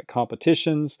I am at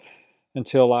competitions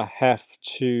until I have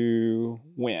to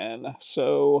win.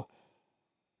 So,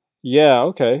 yeah,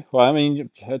 okay. Well, I mean,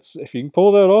 that's if you can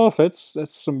pull that off, that's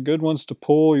some good ones to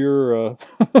pull your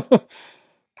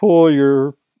pull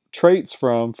your traits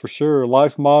from for sure.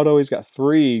 Life motto, he's got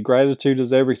 3. Gratitude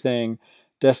is everything.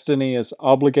 Destiny is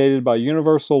obligated by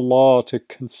universal law to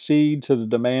concede to the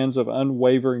demands of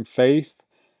unwavering faith.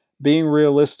 Being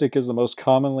realistic is the most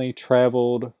commonly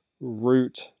traveled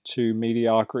route to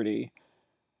mediocrity.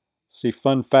 See,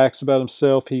 fun facts about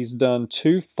himself. He's done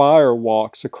 2 fire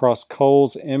walks across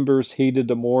coals, embers heated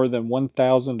to more than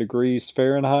 1,000 degrees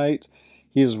Fahrenheit.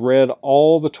 He has read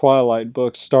all the Twilight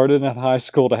books, started in high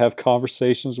school to have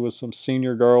conversations with some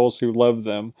senior girls who loved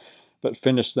them, but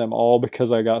finished them all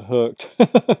because I got hooked.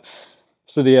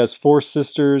 Said he has 4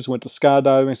 sisters, went to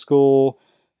skydiving school.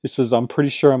 He says, I'm pretty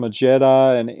sure I'm a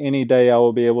Jedi, and any day I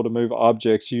will be able to move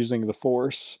objects using the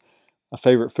Force. My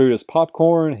favorite food is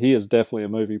popcorn. He is definitely a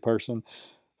movie person.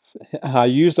 I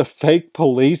use a fake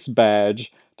police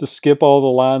badge to skip all the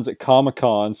lines at Comic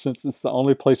Con since it's the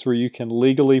only place where you can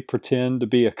legally pretend to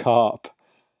be a cop.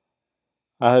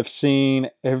 I have seen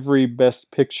every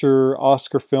Best Picture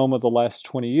Oscar film of the last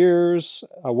 20 years.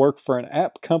 I work for an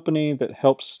app company that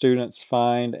helps students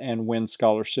find and win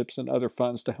scholarships and other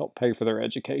funds to help pay for their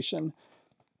education.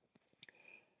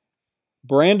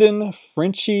 Brandon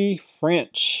Frenchy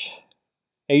French,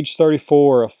 age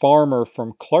 34, a farmer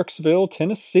from Clarksville,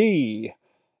 Tennessee.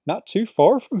 Not too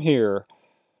far from here.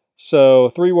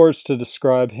 So, 3 words to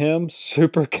describe him: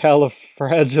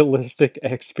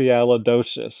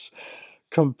 supercalifragilisticexpialidocious.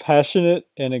 Compassionate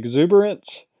and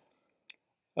exuberant.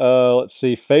 Let's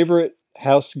see. Favorite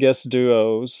house guest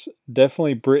duos.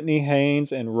 Definitely Brittany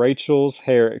Haynes and Rachel's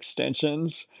hair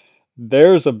extensions.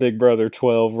 There's a Big Brother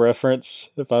 12 reference,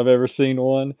 if I've ever seen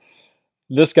one.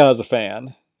 This guy's a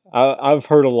fan. I've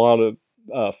heard a lot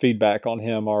of feedback on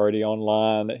him already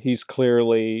online. He's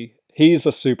clearly he's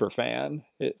a super fan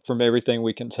from everything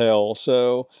we can tell.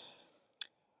 So,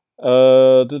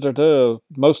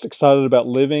 most excited about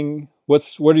living.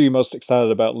 What are you most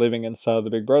excited about living inside the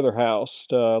Big Brother house?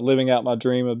 Living out my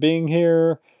dream of being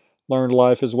here. Learned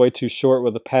life is way too short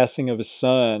with the passing of his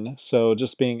son. So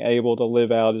just being able to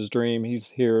live out his dream. He's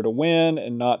here to win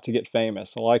and not to get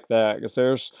famous. I like that because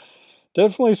there's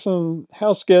definitely some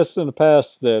house guests in the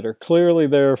past that are clearly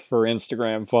there for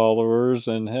Instagram followers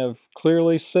and have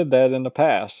clearly said that in the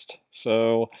past.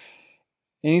 So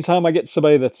anytime I get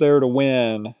somebody that's there to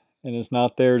win and is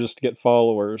not there just to get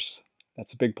followers,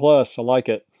 that's a big plus. I like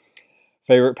it.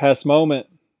 Favorite past moment?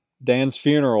 Dan's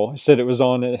funeral. He said it was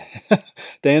on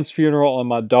Dan's funeral on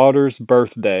my daughter's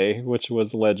birthday, which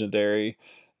was legendary.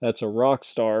 That's a rock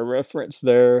star reference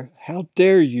there. How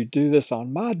dare you do this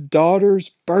on my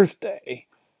daughter's birthday?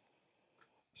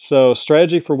 So,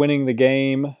 strategy for winning the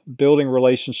game, building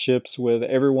relationships with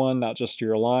everyone, not just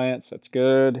your alliance. That's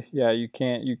good. Yeah, you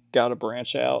got to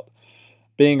branch out.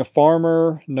 Being a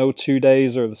farmer, no 2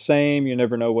 days are the same. You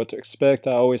never know what to expect.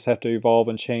 I always have to evolve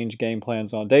and change game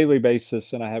plans on a daily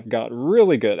basis, and I have got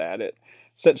really good at it.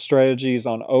 Set strategies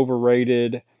on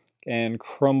overrated and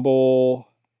crumble.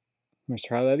 Let's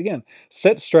try that again.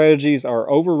 Set strategies are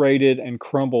overrated and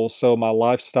crumble, so my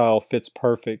lifestyle fits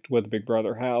perfect with Big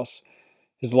Brother House.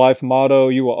 His life motto: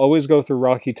 you will always go through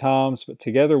rocky times, but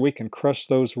together we can crush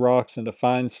those rocks into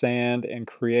fine sand and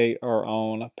create our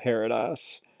own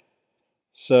paradise.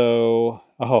 So,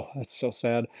 oh, that's so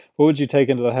sad. What would you take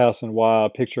into the house and why? A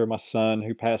picture of my son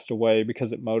who passed away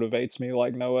because it motivates me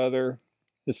like no other.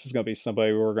 This is going to be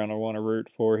somebody we're going to want to root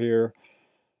for here,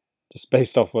 just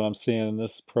based off what I'm seeing in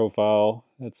this profile.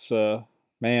 It's,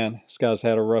 man, this guy's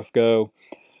had a rough go.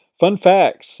 Fun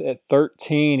facts: at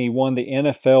 13, he won the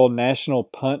NFL National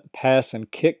Punt, Pass,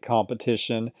 and Kick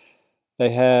competition.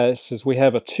 Says we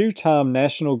have a two-time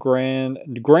national grand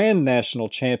national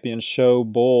champion show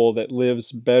bull that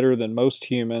lives better than most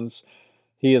humans.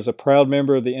 He is a proud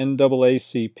member of the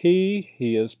NAACP.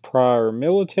 He is prior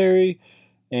military,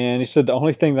 and he said the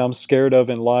only thing that I'm scared of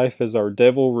in life is our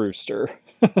devil rooster.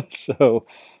 So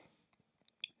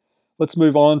let's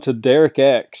move on to Derek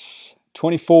X,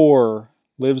 24,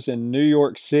 lives in New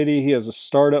York City. He is a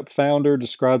startup founder,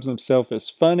 describes himself as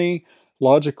funny,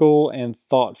 logical, and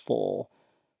thoughtful.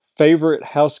 Favorite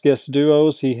house guest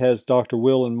duos, he has Dr.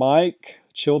 Will and Mike,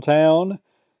 Chilltown.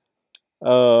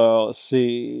 Let's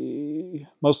see.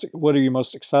 What are you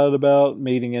most excited about?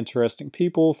 Meeting interesting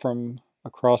people from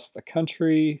across the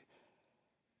country.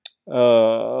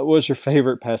 What was your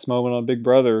favorite past moment on Big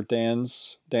Brother?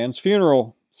 Dan's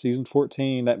funeral, season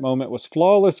 14. That moment was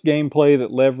flawless gameplay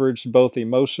that leveraged both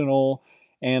emotional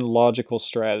and logical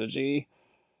strategy.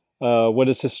 What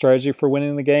is his strategy for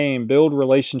winning the game? Build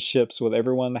relationships with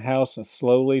everyone in the house and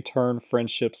slowly turn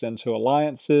friendships into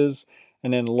alliances,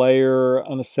 and then layer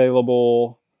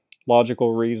unassailable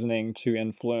logical reasoning to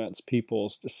influence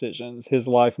people's decisions. His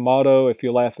life motto: if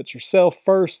you laugh at yourself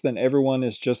first, then everyone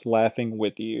is just laughing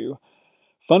with you.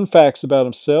 Fun facts about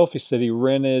himself: he said he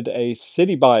rented a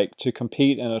city bike to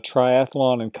compete in a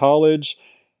triathlon in college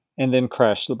and then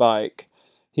crashed the bike.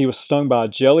 He was stung by a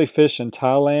jellyfish in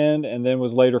Thailand and then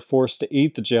was later forced to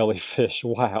eat the jellyfish.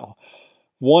 Wow.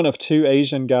 One of two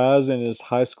Asian guys in his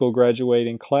high school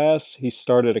graduating class, he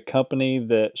started a company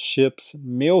that ships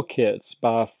meal kits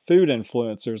by food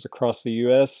influencers across the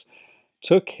US.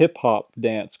 Took hip hop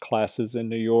dance classes in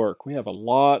New York. We have a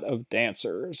lot of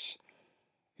dancers.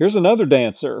 Here's another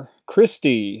dancer,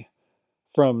 Christy,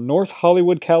 from North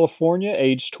Hollywood, California,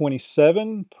 age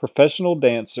 27, professional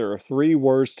dancer. 3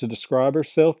 words to describe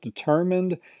herself: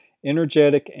 determined,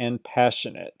 energetic, and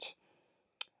passionate.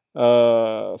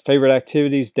 Favorite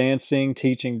activities: dancing,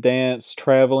 teaching dance,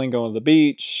 traveling, going to the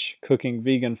beach, cooking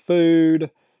vegan food.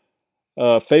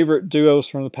 Favorite duos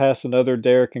from the past: another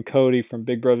Derek and Cody from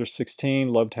Big Brother 16.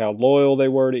 Loved how loyal they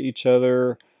were to each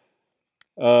other.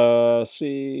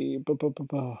 See.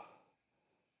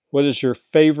 What is your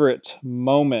favorite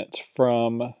moment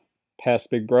from past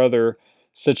Big Brother?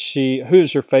 Said she, who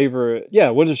is your favorite?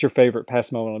 Yeah, what is your favorite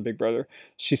past moment on Big Brother?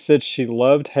 She said she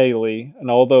loved Haley, and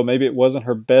although maybe it wasn't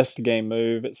her best game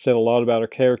move, it said a lot about her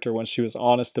character when she was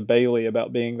honest to Bailey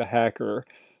about being the hacker.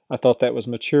 I thought that was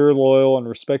mature, loyal, and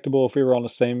respectable. If we were on the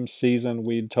same season,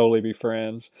 we'd totally be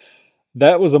friends.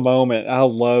 That was a moment. I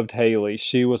loved Haley.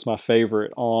 She was my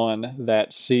favorite on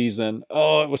that season.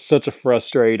 Oh, it was such a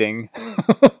frustrating.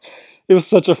 It was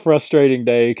such a frustrating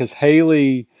day because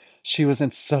Haley, she was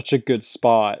in such a good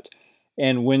spot.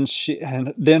 And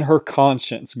then her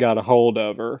conscience got a hold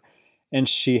of her and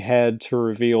she had to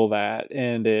reveal that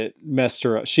and it messed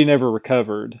her up. She never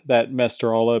recovered. That messed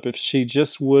her all up. If she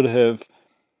just would have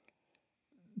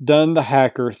done the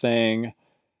hacker thing,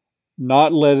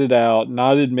 not let it out,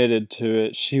 not admitted to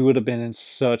it, she would have been in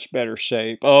such better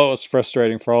shape. Oh, it's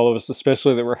frustrating for all of us,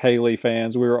 especially that we're Haley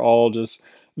fans. We were all just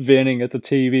venting at the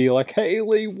TV like,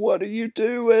 Haley, what are you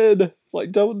doing?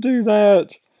 Like, don't do that.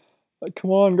 Like,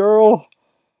 come on, girl.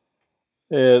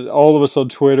 And all of us on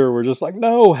Twitter were just like,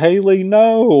 no, Haley,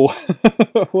 no.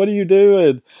 What are you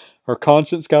doing? Her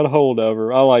conscience got a hold of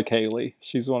her. I like Haley.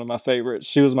 She's one of my favorites.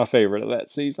 She was my favorite of that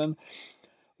season.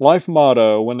 Life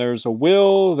motto: when there's a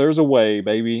will, there's a way,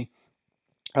 baby.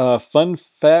 Fun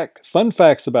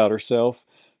facts about herself.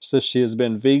 Says she has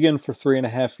been vegan for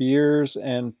 3.5 years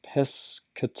and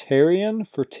pescatarian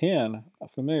for 10. I'm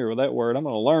familiar with that word. I'm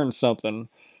going to learn something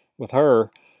with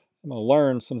her. I'm going to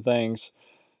learn some things.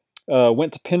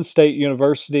 Went to Penn State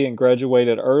University and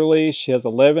graduated early. She has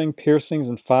 11 piercings,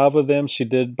 and 5 of them she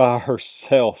did by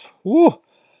herself. Woo!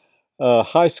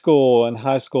 High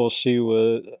school,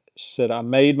 she said, I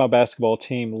made my basketball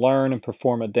team learn and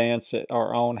perform a dance at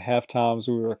our own half times.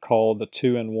 We were called the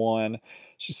 2 and 1.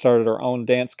 She started her own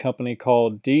dance company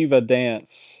called Diva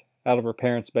Dance out of her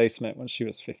parents' basement when she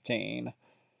was 15.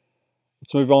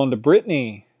 Let's move on to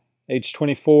Brittany, age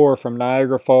 24, from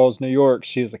Niagara Falls, New York.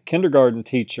 She is a kindergarten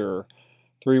teacher.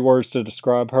 3 words to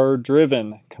describe her: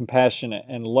 driven, compassionate,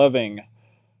 and loving.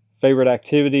 Favorite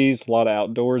activities: a lot of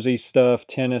outdoorsy stuff: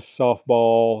 tennis,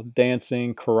 softball,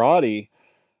 dancing, karate.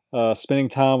 Spending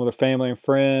time with her family and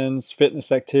friends,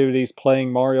 fitness activities,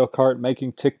 playing Mario Kart,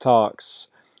 making TikToks.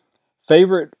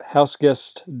 Favorite house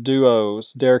guest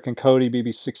duos: Derek and Cody,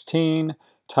 BB16,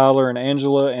 Tyler and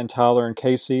Angela, and Tyler and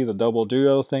Casey, the double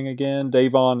duo thing again,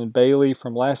 Davon and Bailey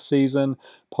from last season,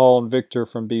 Paul and Victor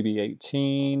from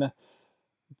BB18.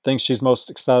 Things she's most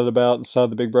excited about inside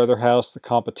the Big Brother house: the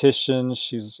competitions.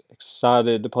 She's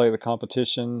excited to play the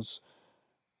competitions.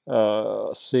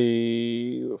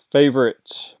 See,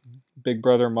 favorite Big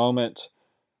Brother moment: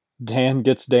 Dan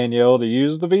gets Danielle to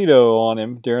use the veto on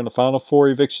him during the final 4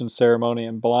 eviction ceremony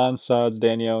and blindsides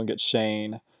Danielle and gets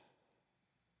Shane.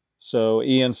 So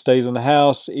Ian stays in the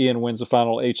house. Ian wins the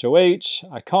final HOH.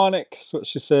 Iconic, that's what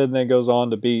she said, and then goes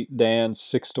on to beat Dan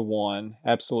 6-1.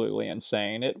 Absolutely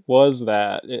insane. It was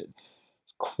that.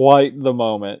 It's quite the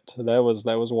moment. That was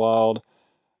wild.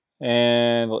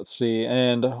 And let's see.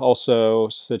 And also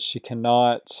said she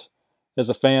cannot, as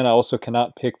a fan, I also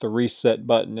cannot pick the reset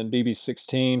button. In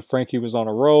BB16, Frankie was on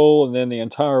a roll, and then the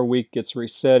entire week gets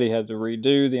reset. He had to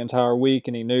redo the entire week,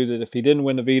 and he knew that if he didn't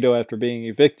win the veto after being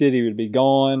evicted, he would be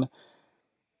gone.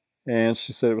 And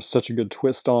she said it was such a good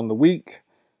twist on the week.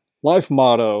 Life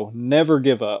motto: never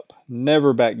give up,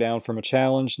 never back down from a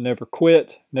challenge, never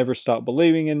quit, never stop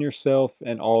believing in yourself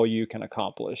and all you can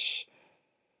accomplish.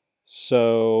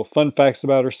 So, fun facts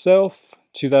about herself: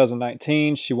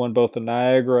 2019, she won both the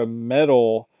Niagara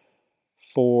Medal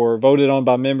for voted on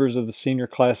by members of the senior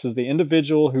class as the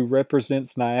individual who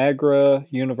represents Niagara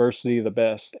University the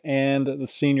best, and the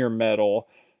senior medal.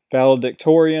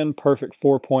 Valedictorian, perfect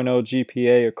 4.0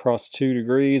 GPA across 2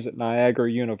 degrees at Niagara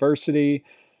University.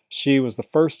 She was the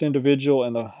first individual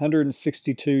in the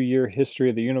 162-year history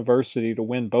of the university to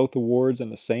win both awards in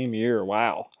the same year.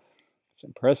 Wow, that's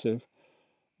impressive.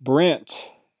 Brent,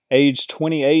 age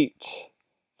 28,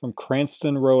 from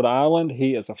Cranston, Rhode Island.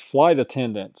 He is a flight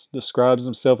attendant. Describes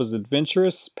himself as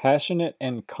adventurous, passionate,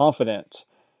 and confident.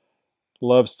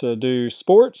 Loves to do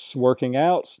sports, working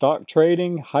out, stock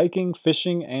trading, hiking,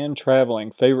 fishing, and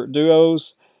traveling. Favorite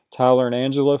duos: Tyler and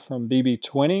Angela from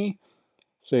BB20.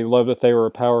 So he loved that they were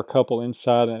a power couple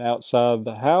inside and outside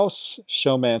the house.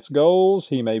 Showmance goals: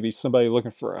 he may be somebody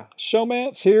looking for a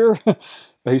showmance here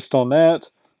based on that.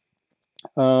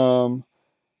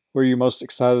 Were you most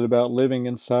excited about living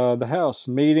inside the house?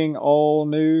 Meeting all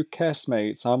new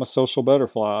castmates. I'm a social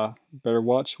butterfly. Better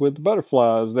watch with the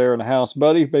butterflies there in the house,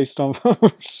 buddy, based on what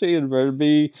we're seeing.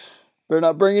 Better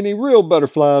not bring any real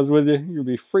butterflies with you. You'll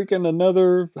be freaking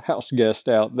another house guest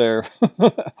out there.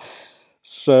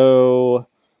 So,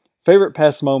 favorite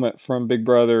past moment from Big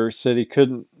Brother: said he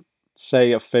couldn't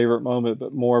say a favorite moment,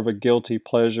 but more of a guilty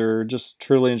pleasure. Just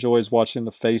truly enjoys watching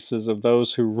the faces of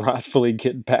those who rightfully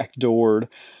get backdoored.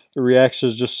 The reaction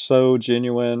is just so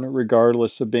genuine,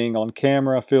 regardless of being on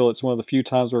camera. I feel it's one of the few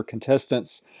times where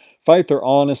contestants fight their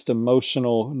honest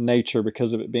emotional nature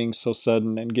because of it being so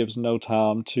sudden and gives no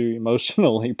time to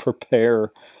emotionally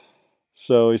prepare.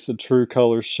 So he said true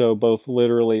colors show both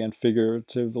literally and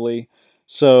figuratively.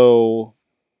 So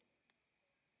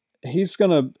he's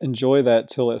gonna enjoy that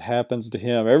till it happens to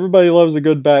him. Everybody loves a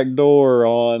good backdoor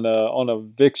on a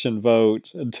eviction vote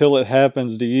until it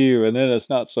happens to you, and then it's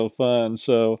not so fun.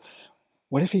 So,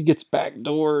 what if he gets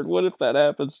backdoored? What if that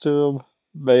happens to him?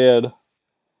 Man,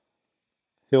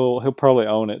 He'll probably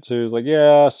own it too. He's like,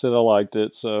 yeah, I said I liked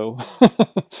it. So,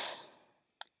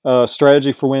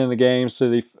 strategy for winning the game.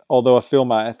 So, although I feel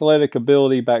my athletic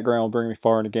ability background will bring me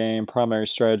far in the game, primary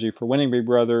strategy for winning Big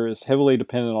Brother is heavily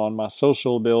dependent on my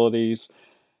social abilities.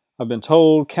 I've been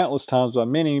told countless times by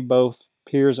many, both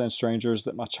peers and strangers,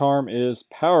 that my charm is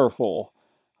powerful.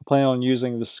 I plan on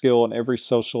using this skill in every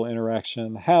social interaction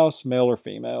in the house, male or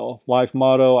female. Life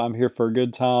motto: I'm here for a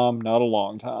good time, not a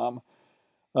long time.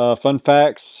 Fun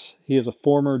facts: he is a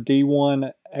former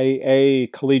D1 AA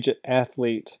collegiate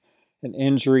athlete. An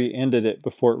injury ended it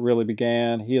before it really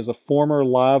began. He is a former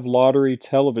live lottery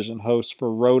television host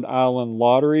for Rhode Island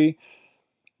Lottery.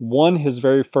 Won his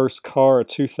very first car, a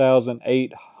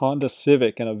 2008 Honda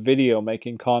Civic, in a video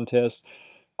making contest.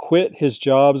 Quit his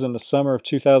jobs in the summer of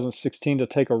 2016 to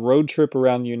take a road trip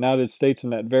around the United States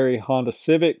in that very Honda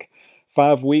Civic.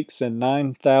 5 weeks and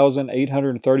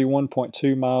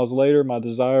 9,831.2 miles later, my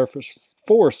desire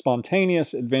for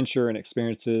spontaneous adventure and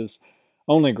experiences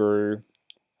only grew.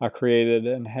 I created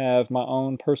and have my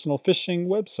own personal fishing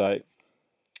website.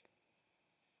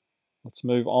 Let's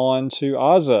move on to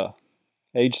Aza.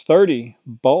 Age 30,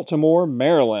 Baltimore,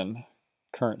 Maryland.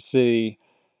 Current city.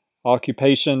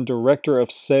 Occupation: Director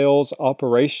of Sales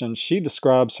Operations. She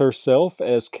describes herself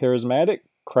as charismatic,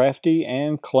 crafty,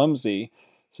 and clumsy.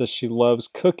 Says she loves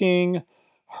cooking.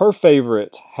 Her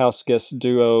favorite house guest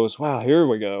duos. Wow, here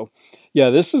we go. Yeah,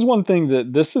 this is one thing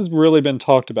that this has really been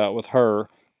talked about with her.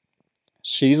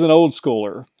 She's an old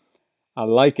schooler. I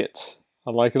like it.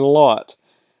 I like it a lot.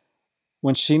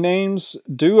 When she names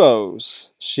duos,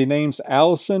 she names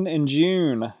Allison and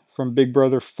June from Big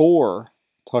Brother 4.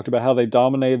 Talked about how they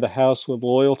dominated the house with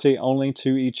loyalty only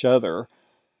to each other.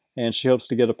 And she hopes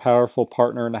to get a powerful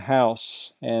partner in the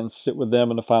house and sit with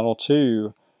them in the final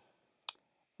two.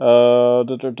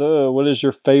 What is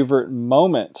your favorite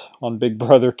moment on Big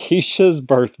Brother? Keisha's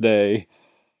birthday.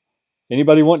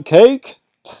 Anybody want cake?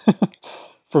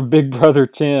 From Big Brother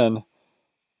 10.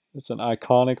 It's an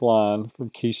iconic line from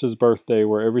Keisha's birthday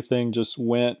where everything just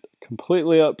went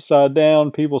completely upside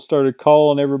down. People started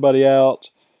calling everybody out.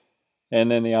 And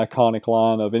then the iconic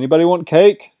line of, anybody want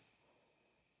cake?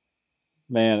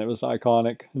 Man, it was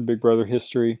iconic in Big Brother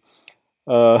history.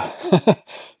 Uh,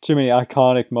 too many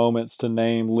iconic moments to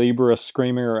name. Libra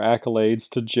screaming her accolades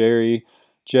to Jerry.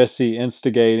 Jesse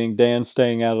instigating. Dan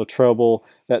staying out of trouble.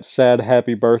 That sad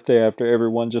happy birthday after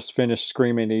everyone just finished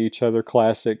screaming at each other.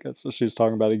 Classic. That's what she was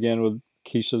talking about again with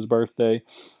Keisha's birthday.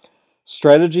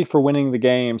 Strategy for winning the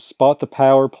game: spot the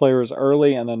power players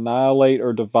early and annihilate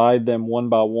or divide them one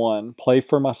by one. Play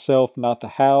for myself, not the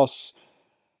house.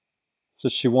 So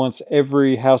she wants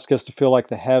every house guest to feel like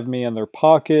they have me in their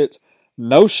pocket.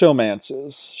 No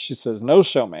showmances. She says no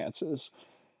showmances.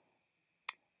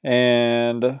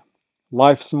 And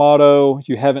life's motto: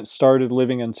 you haven't started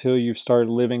living until you've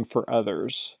started living for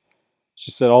others.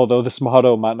 She said, although this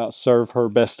motto might not serve her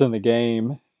best in the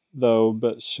game, though,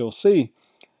 but she'll see.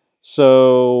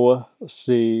 So, let's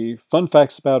see. Fun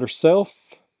facts about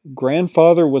herself.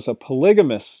 Grandfather was a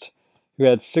polygamist who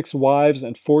had 6 wives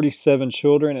and 47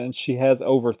 children, and she has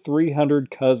over 300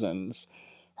 cousins.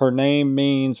 Her name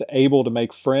means able to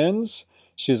make friends.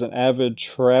 She's an avid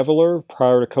traveler.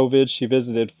 Prior to COVID, she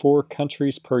visited 4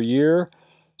 countries per year.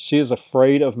 She is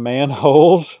afraid of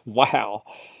manholes. Wow.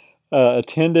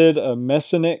 Attended a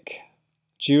Messianic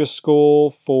Jewish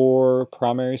school for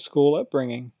primary school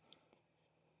upbringing.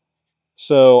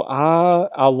 So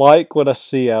I like what I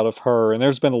see out of her, and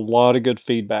there's been a lot of good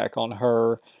feedback on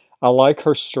her. I like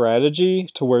her strategy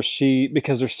to where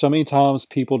because there's so many times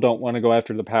people don't want to go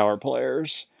after the power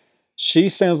players. She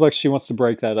sounds like she wants to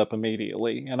break that up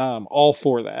immediately, and I'm all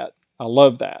for that. I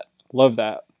love that. Love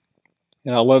that.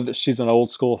 And I love that she's an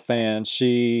old school fan.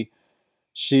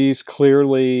 She's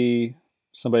clearly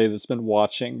somebody that's been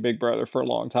watching Big Brother for a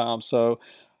long time. So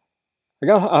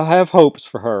I have hopes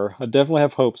for her. I definitely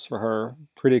have hopes for her.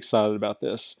 Pretty excited about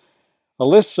this.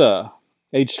 Alyssa,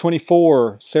 age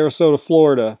 24, Sarasota,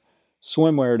 Florida,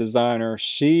 swimwear designer.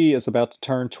 She is about to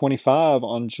turn 25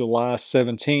 on July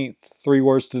 17th. 3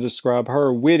 words to describe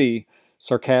her: witty,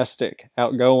 sarcastic,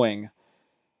 outgoing.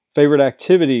 Favorite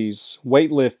activities: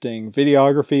 weightlifting,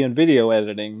 videography, and video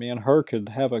editing. Me and her could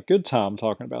have a good time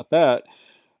talking about that.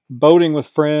 Boating with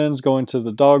friends, going to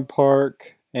the dog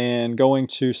park, and going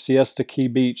to Siesta Key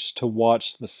Beach to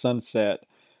watch the sunset.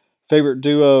 Favorite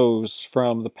duos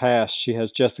from the past: she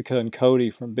has Jessica and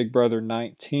Cody from Big Brother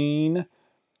 19.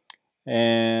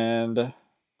 And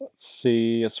let's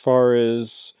see, as far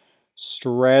as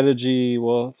strategy,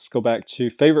 well, let's go back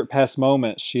to favorite past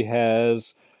moments.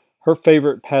 Her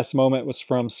favorite past moment was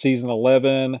from season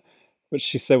 11 which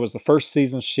she said was the first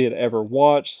season she had ever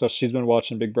watched. So she's been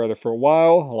watching Big Brother for a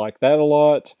while. I like that a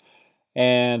lot.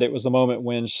 And it was the moment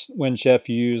when Jeff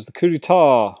used the coup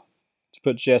d'etat to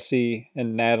put Jesse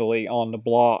and Natalie on the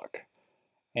block.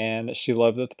 And she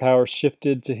loved that the power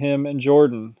shifted to him and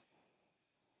Jordan.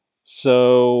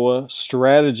 So,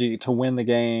 strategy to win the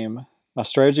game. My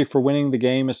strategy for winning the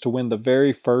game is to win the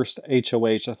very first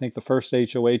HOH. I think the first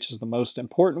HOH is the most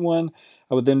important one.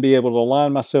 I would then be able to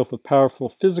align myself with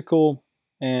powerful physical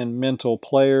and mental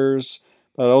players,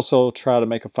 but I'd also try to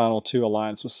make a final two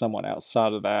alliance with someone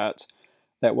outside of that.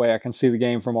 That way I can see the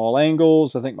game from all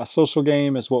angles. I think my social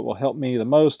game is what will help me the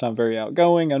most. I'm very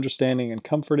outgoing, understanding, and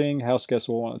comforting. House guests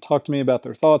will want to talk to me about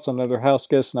their thoughts on other house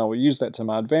guests, and I will use that to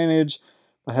my advantage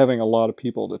by having a lot of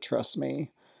people to trust me.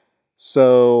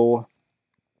 So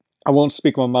I won't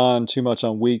speak my mind too much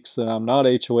on weeks that I'm not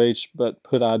HOH, but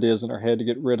put ideas in their head to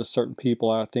get rid of certain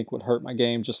people I think would hurt my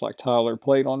game, just like Tyler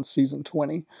played on season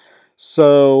 20.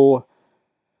 So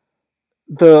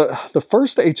the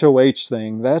first HOH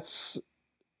thing, that's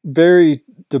very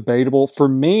debatable. For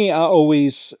me, I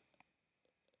always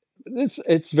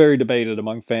it's very debated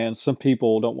among fans. Some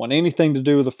people don't want anything to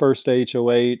do with the first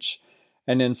HOH,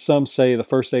 and then some say the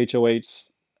first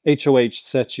HOH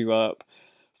sets you up.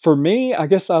 For me, I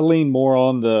guess I lean more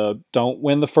on the don't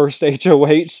win the first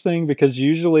HOH thing because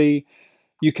usually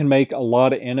you can make a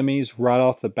lot of enemies right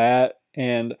off the bat,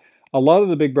 and a lot of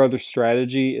the Big Brother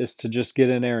strategy is to just get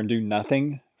in there and do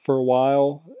nothing for a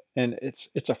while, and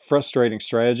it's a frustrating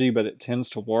strategy, but it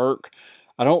tends to work.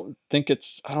 I don't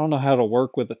know how to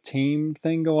work with a team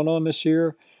thing going on this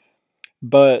year,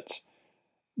 but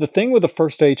the thing with the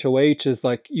first HOH is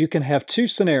like you can have two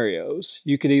scenarios.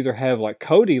 You could either have like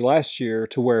Cody last year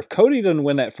to where if Cody doesn't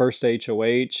win that first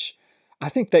HOH, I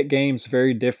think that game's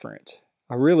very different.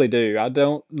 I really do. I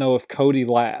don't know if Cody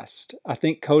lasts. I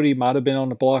think Cody might have been on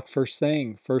the block first of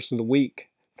the week,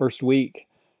 first week.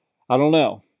 I don't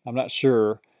know. I'm not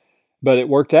sure. But it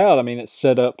worked out. I mean, it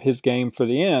set up his game for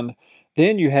the end.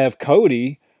 Then you have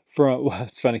Cody from, well,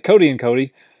 it's funny, Cody and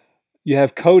Cody you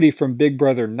have Cody from Big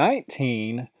Brother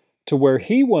 19 to where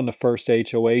he won the first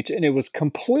HOH, and it was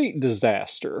complete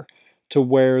disaster to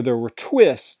where there were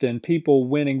twists and people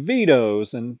winning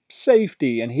vetoes and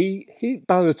safety. And he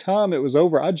by the time it was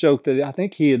over, I joked that I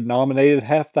think he had nominated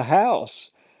half the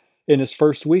house in his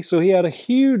first week. So he had a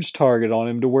huge target on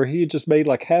him to where he had just made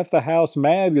like half the house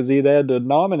mad because he'd had to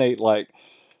nominate like,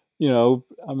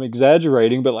 I'm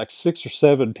exaggerating, but like 6 or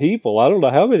 7 people. I don't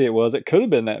know how many it was. It could have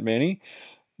been that many.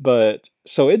 But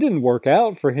so it didn't work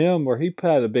out for him where he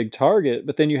had a big target.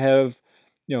 But then you have,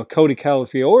 Cody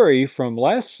Calafiore from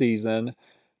last season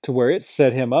to where it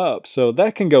set him up. So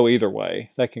that can go either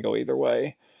way. That can go either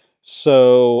way.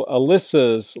 So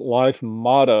Alyssa's life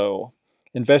motto: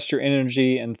 invest your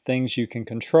energy in things you can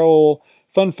control.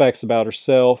 Fun facts about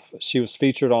herself: she was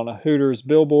featured on a Hooters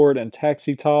billboard and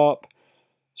taxi top.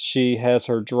 She has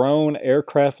her drone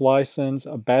aircraft license,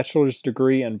 a bachelor's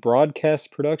degree in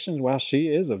broadcast productions. Wow, she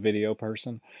is a video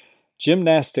person.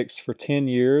 Gymnastics for 10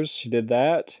 years. She did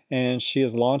that. And she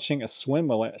is launching a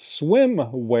swimwear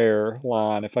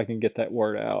line, if I can get that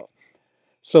word out.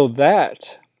 So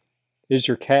that is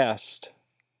your cast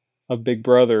of Big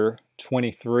Brother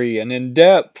 23. An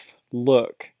in-depth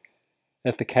look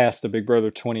at the cast of Big Brother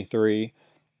 23.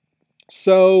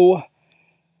 So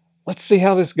let's see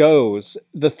how this goes.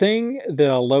 The thing that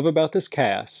I love about this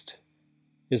cast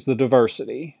is the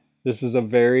diversity. This is a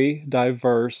very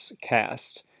diverse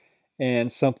cast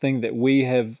and something that we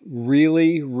have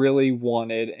really, really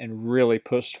wanted and really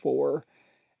pushed for.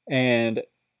 And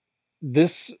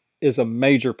this is a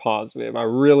major positive. I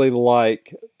really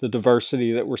like the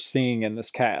diversity that we're seeing in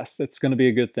this cast. It's going to be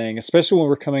a good thing, especially when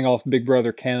we're coming off Big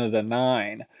Brother Canada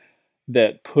 9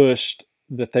 that pushed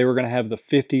that they were going to have the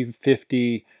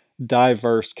 50-50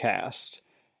 diverse cast.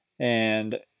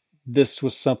 And this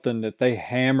was something that they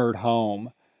hammered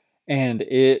home and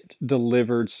it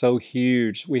delivered so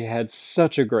huge. We had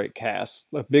such a great cast.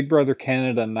 The Big Brother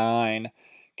Canada 9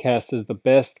 cast is the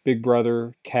best Big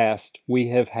Brother cast we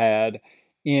have had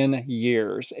in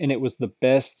years, and it was the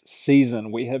best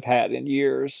season we have had in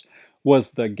years.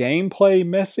 Was the gameplay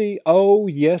messy? Oh,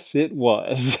 yes, it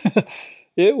was.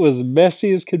 It was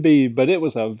messy as could be, but it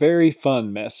was a very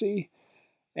fun messy.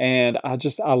 And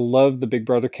I love the Big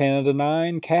Brother Canada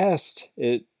 9 cast.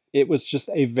 It was just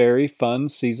a very fun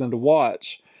season to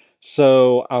watch.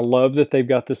 So I love that they've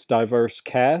got this diverse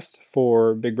cast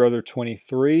for Big Brother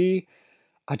 23.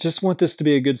 I just want this to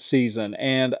be a good season.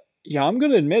 And yeah, I'm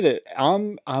going to admit it.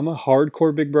 I'm a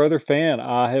hardcore Big Brother fan.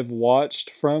 I have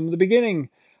watched from the beginning.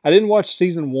 I didn't watch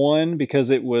season 1 because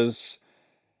it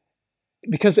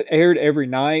aired every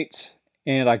night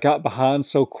and I got behind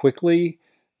so quickly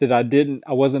that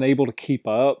I wasn't able to keep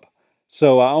up.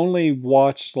 So I only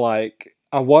watched I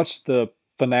watched the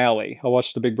finale. I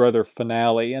watched the Big Brother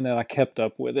finale and then I kept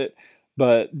up with it.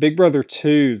 But Big Brother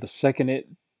 2, the second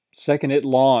it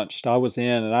launched, I was in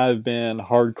and I've been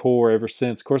hardcore ever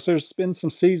since. Of course, there's been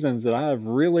some seasons that I have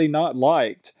really not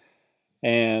liked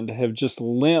and have just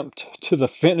limped to the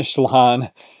finish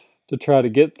line to try to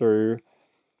get through.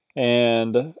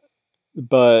 And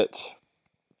but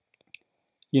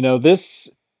this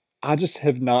I just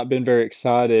have not been very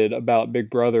excited about Big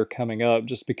Brother coming up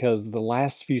just because the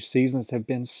last few seasons have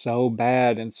been so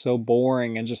bad and so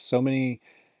boring and just so many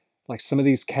some of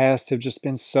these casts have just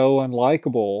been so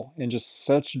unlikable and just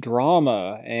such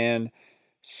drama and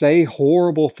say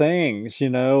horrible things,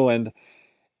 and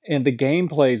the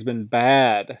gameplay's been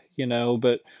bad,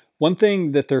 but one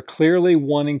thing that they're clearly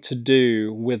wanting to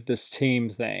do with this team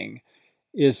thing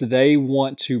is they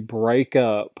want to break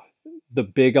up the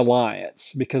big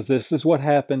alliance because this is what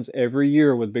happens every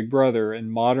year with Big Brother and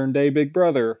modern day Big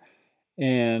Brother,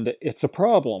 and it's a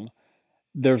problem.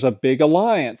 There's a big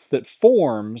alliance that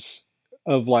forms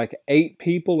of like 8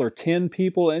 people or 10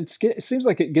 people, and it seems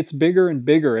like it gets bigger and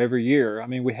bigger every year. I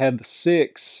mean, we had the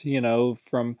six,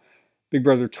 from Big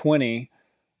Brother 20,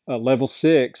 level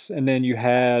six, and then you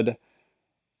had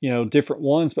different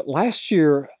ones. But last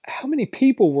year, how many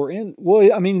people were in? Well,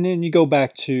 I mean, then you go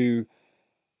back to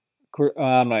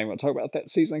I'm not even going to talk about that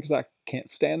season because I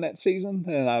can't stand that season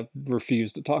and I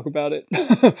refuse to talk about it.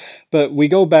 But we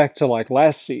go back to like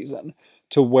last season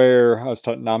to where I was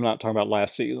talking. No, I'm not talking about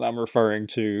last season. I'm referring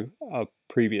to a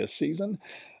previous season.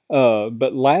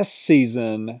 But last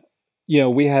season,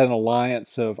 we had an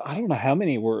alliance of I don't know how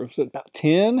many were. Was it about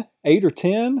 10, 8 or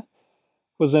 10?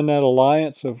 Was in that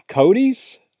alliance of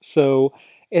Cody's. So,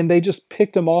 and they just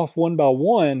picked them off one by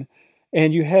one.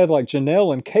 And you had like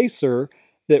Janelle and Kaser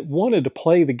that wanted to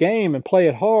play the game and play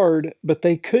it hard, but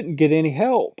they couldn't get any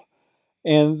help.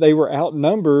 And they were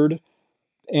outnumbered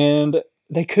and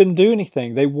they couldn't do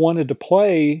anything. They wanted to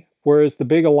play, whereas the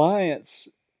big alliance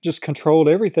just controlled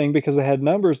everything because they had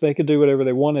numbers. They could do whatever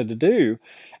they wanted to do.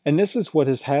 And this is what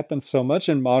has happened so much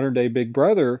in modern day Big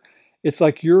Brother. It's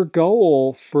like your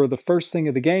goal for the first thing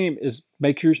of the game is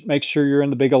make sure you're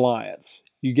in the big alliance.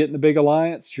 You get in the big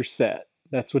alliance, you're set.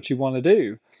 That's what you want to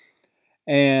do.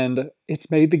 And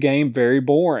it's made the game very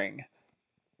boring.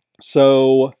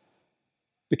 So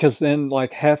because then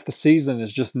like half the season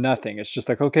is just nothing. It's just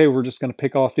like, okay, we're just going to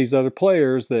pick off these other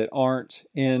players that aren't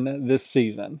in this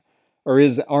season or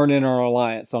aren't in our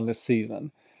alliance on this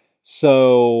season.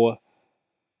 So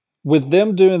with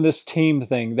them doing this team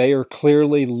thing, they are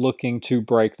clearly looking to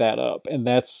break that up, and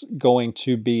that's going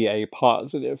to be a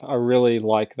positive. I really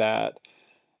like that.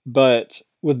 But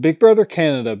with Big Brother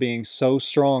Canada being so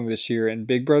strong this year and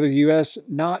Big Brother US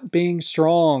not being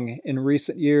strong in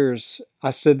recent years, I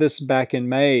said this back in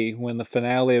May when the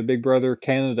finale of Big Brother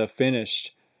Canada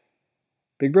finished.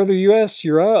 Big Brother US,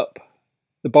 you're up.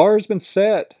 The bar has been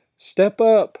set. Step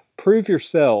up. Prove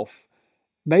yourself.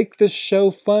 Make this show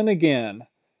fun again.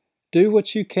 Do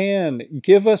what you can.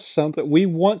 Give us something. We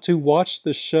want to watch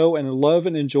the show and love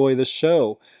and enjoy the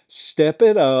show. Step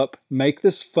it up. Make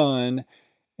this fun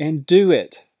and do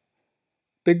it.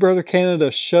 Big Brother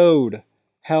Canada showed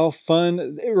how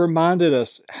fun, it reminded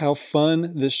us how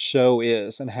fun this show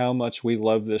is and how much we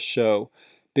love this show.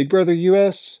 Big Brother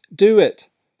US, do it.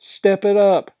 Step it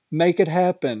up. Make it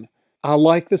happen. I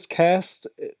like this cast.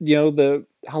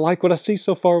 I like what I see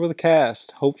so far with the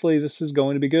cast. Hopefully this is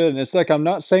going to be good. And it's like I'm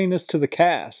not saying this to the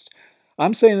cast.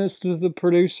 I'm saying this to the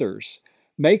producers.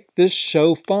 Make this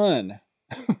show fun.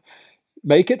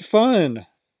 Make it fun.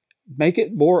 Make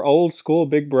it more old school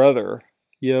Big Brother.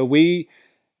 We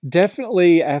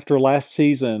definitely, after last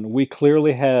season, we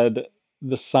clearly had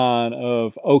the sign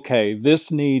of, okay,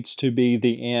 this needs to be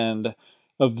the end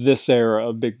of this era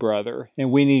of Big Brother,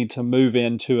 and we need to move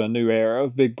into a new era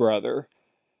of Big Brother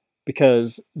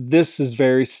because this is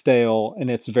very stale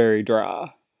and it's very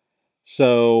dry.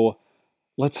 So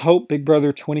let's hope Big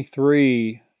Brother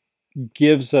 23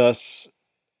 gives us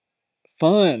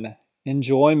fun,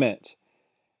 enjoyment.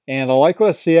 And I like what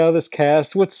I see out of this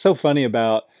cast. What's so funny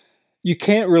about you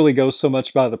can't really go so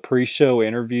much by the pre-show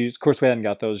interviews. Of course, we hadn't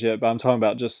got those yet, but I'm talking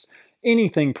about just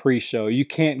anything pre-show. You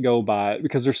can't go by it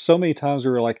because there's so many times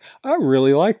where you're like, I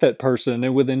really like that person,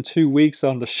 and within 2 weeks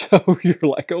on the show, you're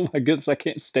like, oh my goodness, I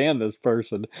can't stand this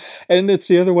person. And it's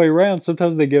the other way around.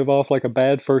 Sometimes they give off like a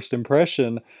bad first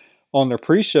impression on their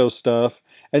pre-show stuff,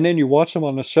 and then you watch them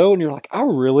on the show, and you're like, I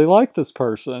really like this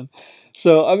person.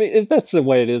 So I mean, that's the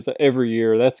way it is every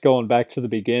year. That's going back to the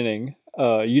beginning.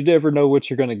 You never know what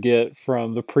you're going to get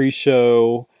from the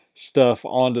pre-show stuff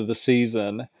onto the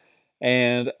season.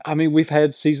 And I mean, we've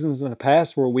had seasons in the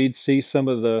past where we'd see some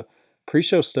of the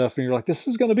pre-show stuff and you're like, this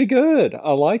is going to be good.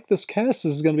 I like this cast.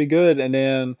 This is going to be good. And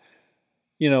then,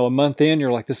 a month in,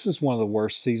 you're like, this is one of the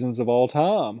worst seasons of all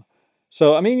time.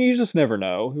 So, I mean, you just never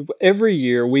know. Every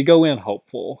year we go in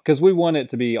hopeful because we want it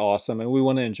to be awesome and we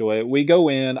want to enjoy it. We go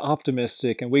in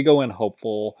optimistic and we go in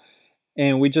hopeful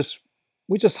and we just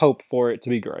hope for it to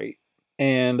be great.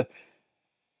 And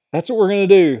that's what we're going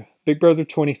to do. Big Brother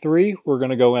 23, we're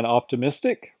going to go in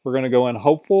optimistic, we're going to go in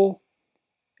hopeful,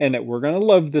 and that we're going to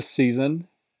love this season.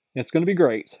 It's going to be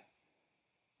great.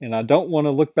 And I don't want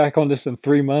to look back on this in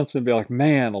 3 months and be like,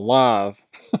 man, alive.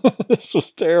 This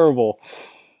was terrible.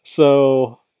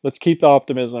 So let's keep the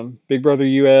optimism. Big Brother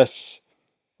US,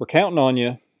 we're counting on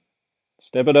you.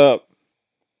 Step it up.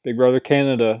 Big Brother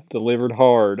Canada delivered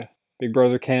hard. Big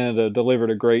Brother Canada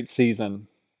delivered a great season.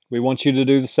 We want you to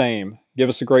do the same. Give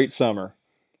us a great summer.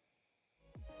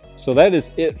 So that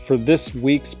is it for this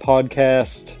week's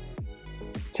podcast.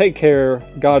 Take care.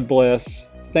 God bless.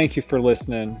 Thank you for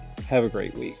listening. Have a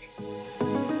great week.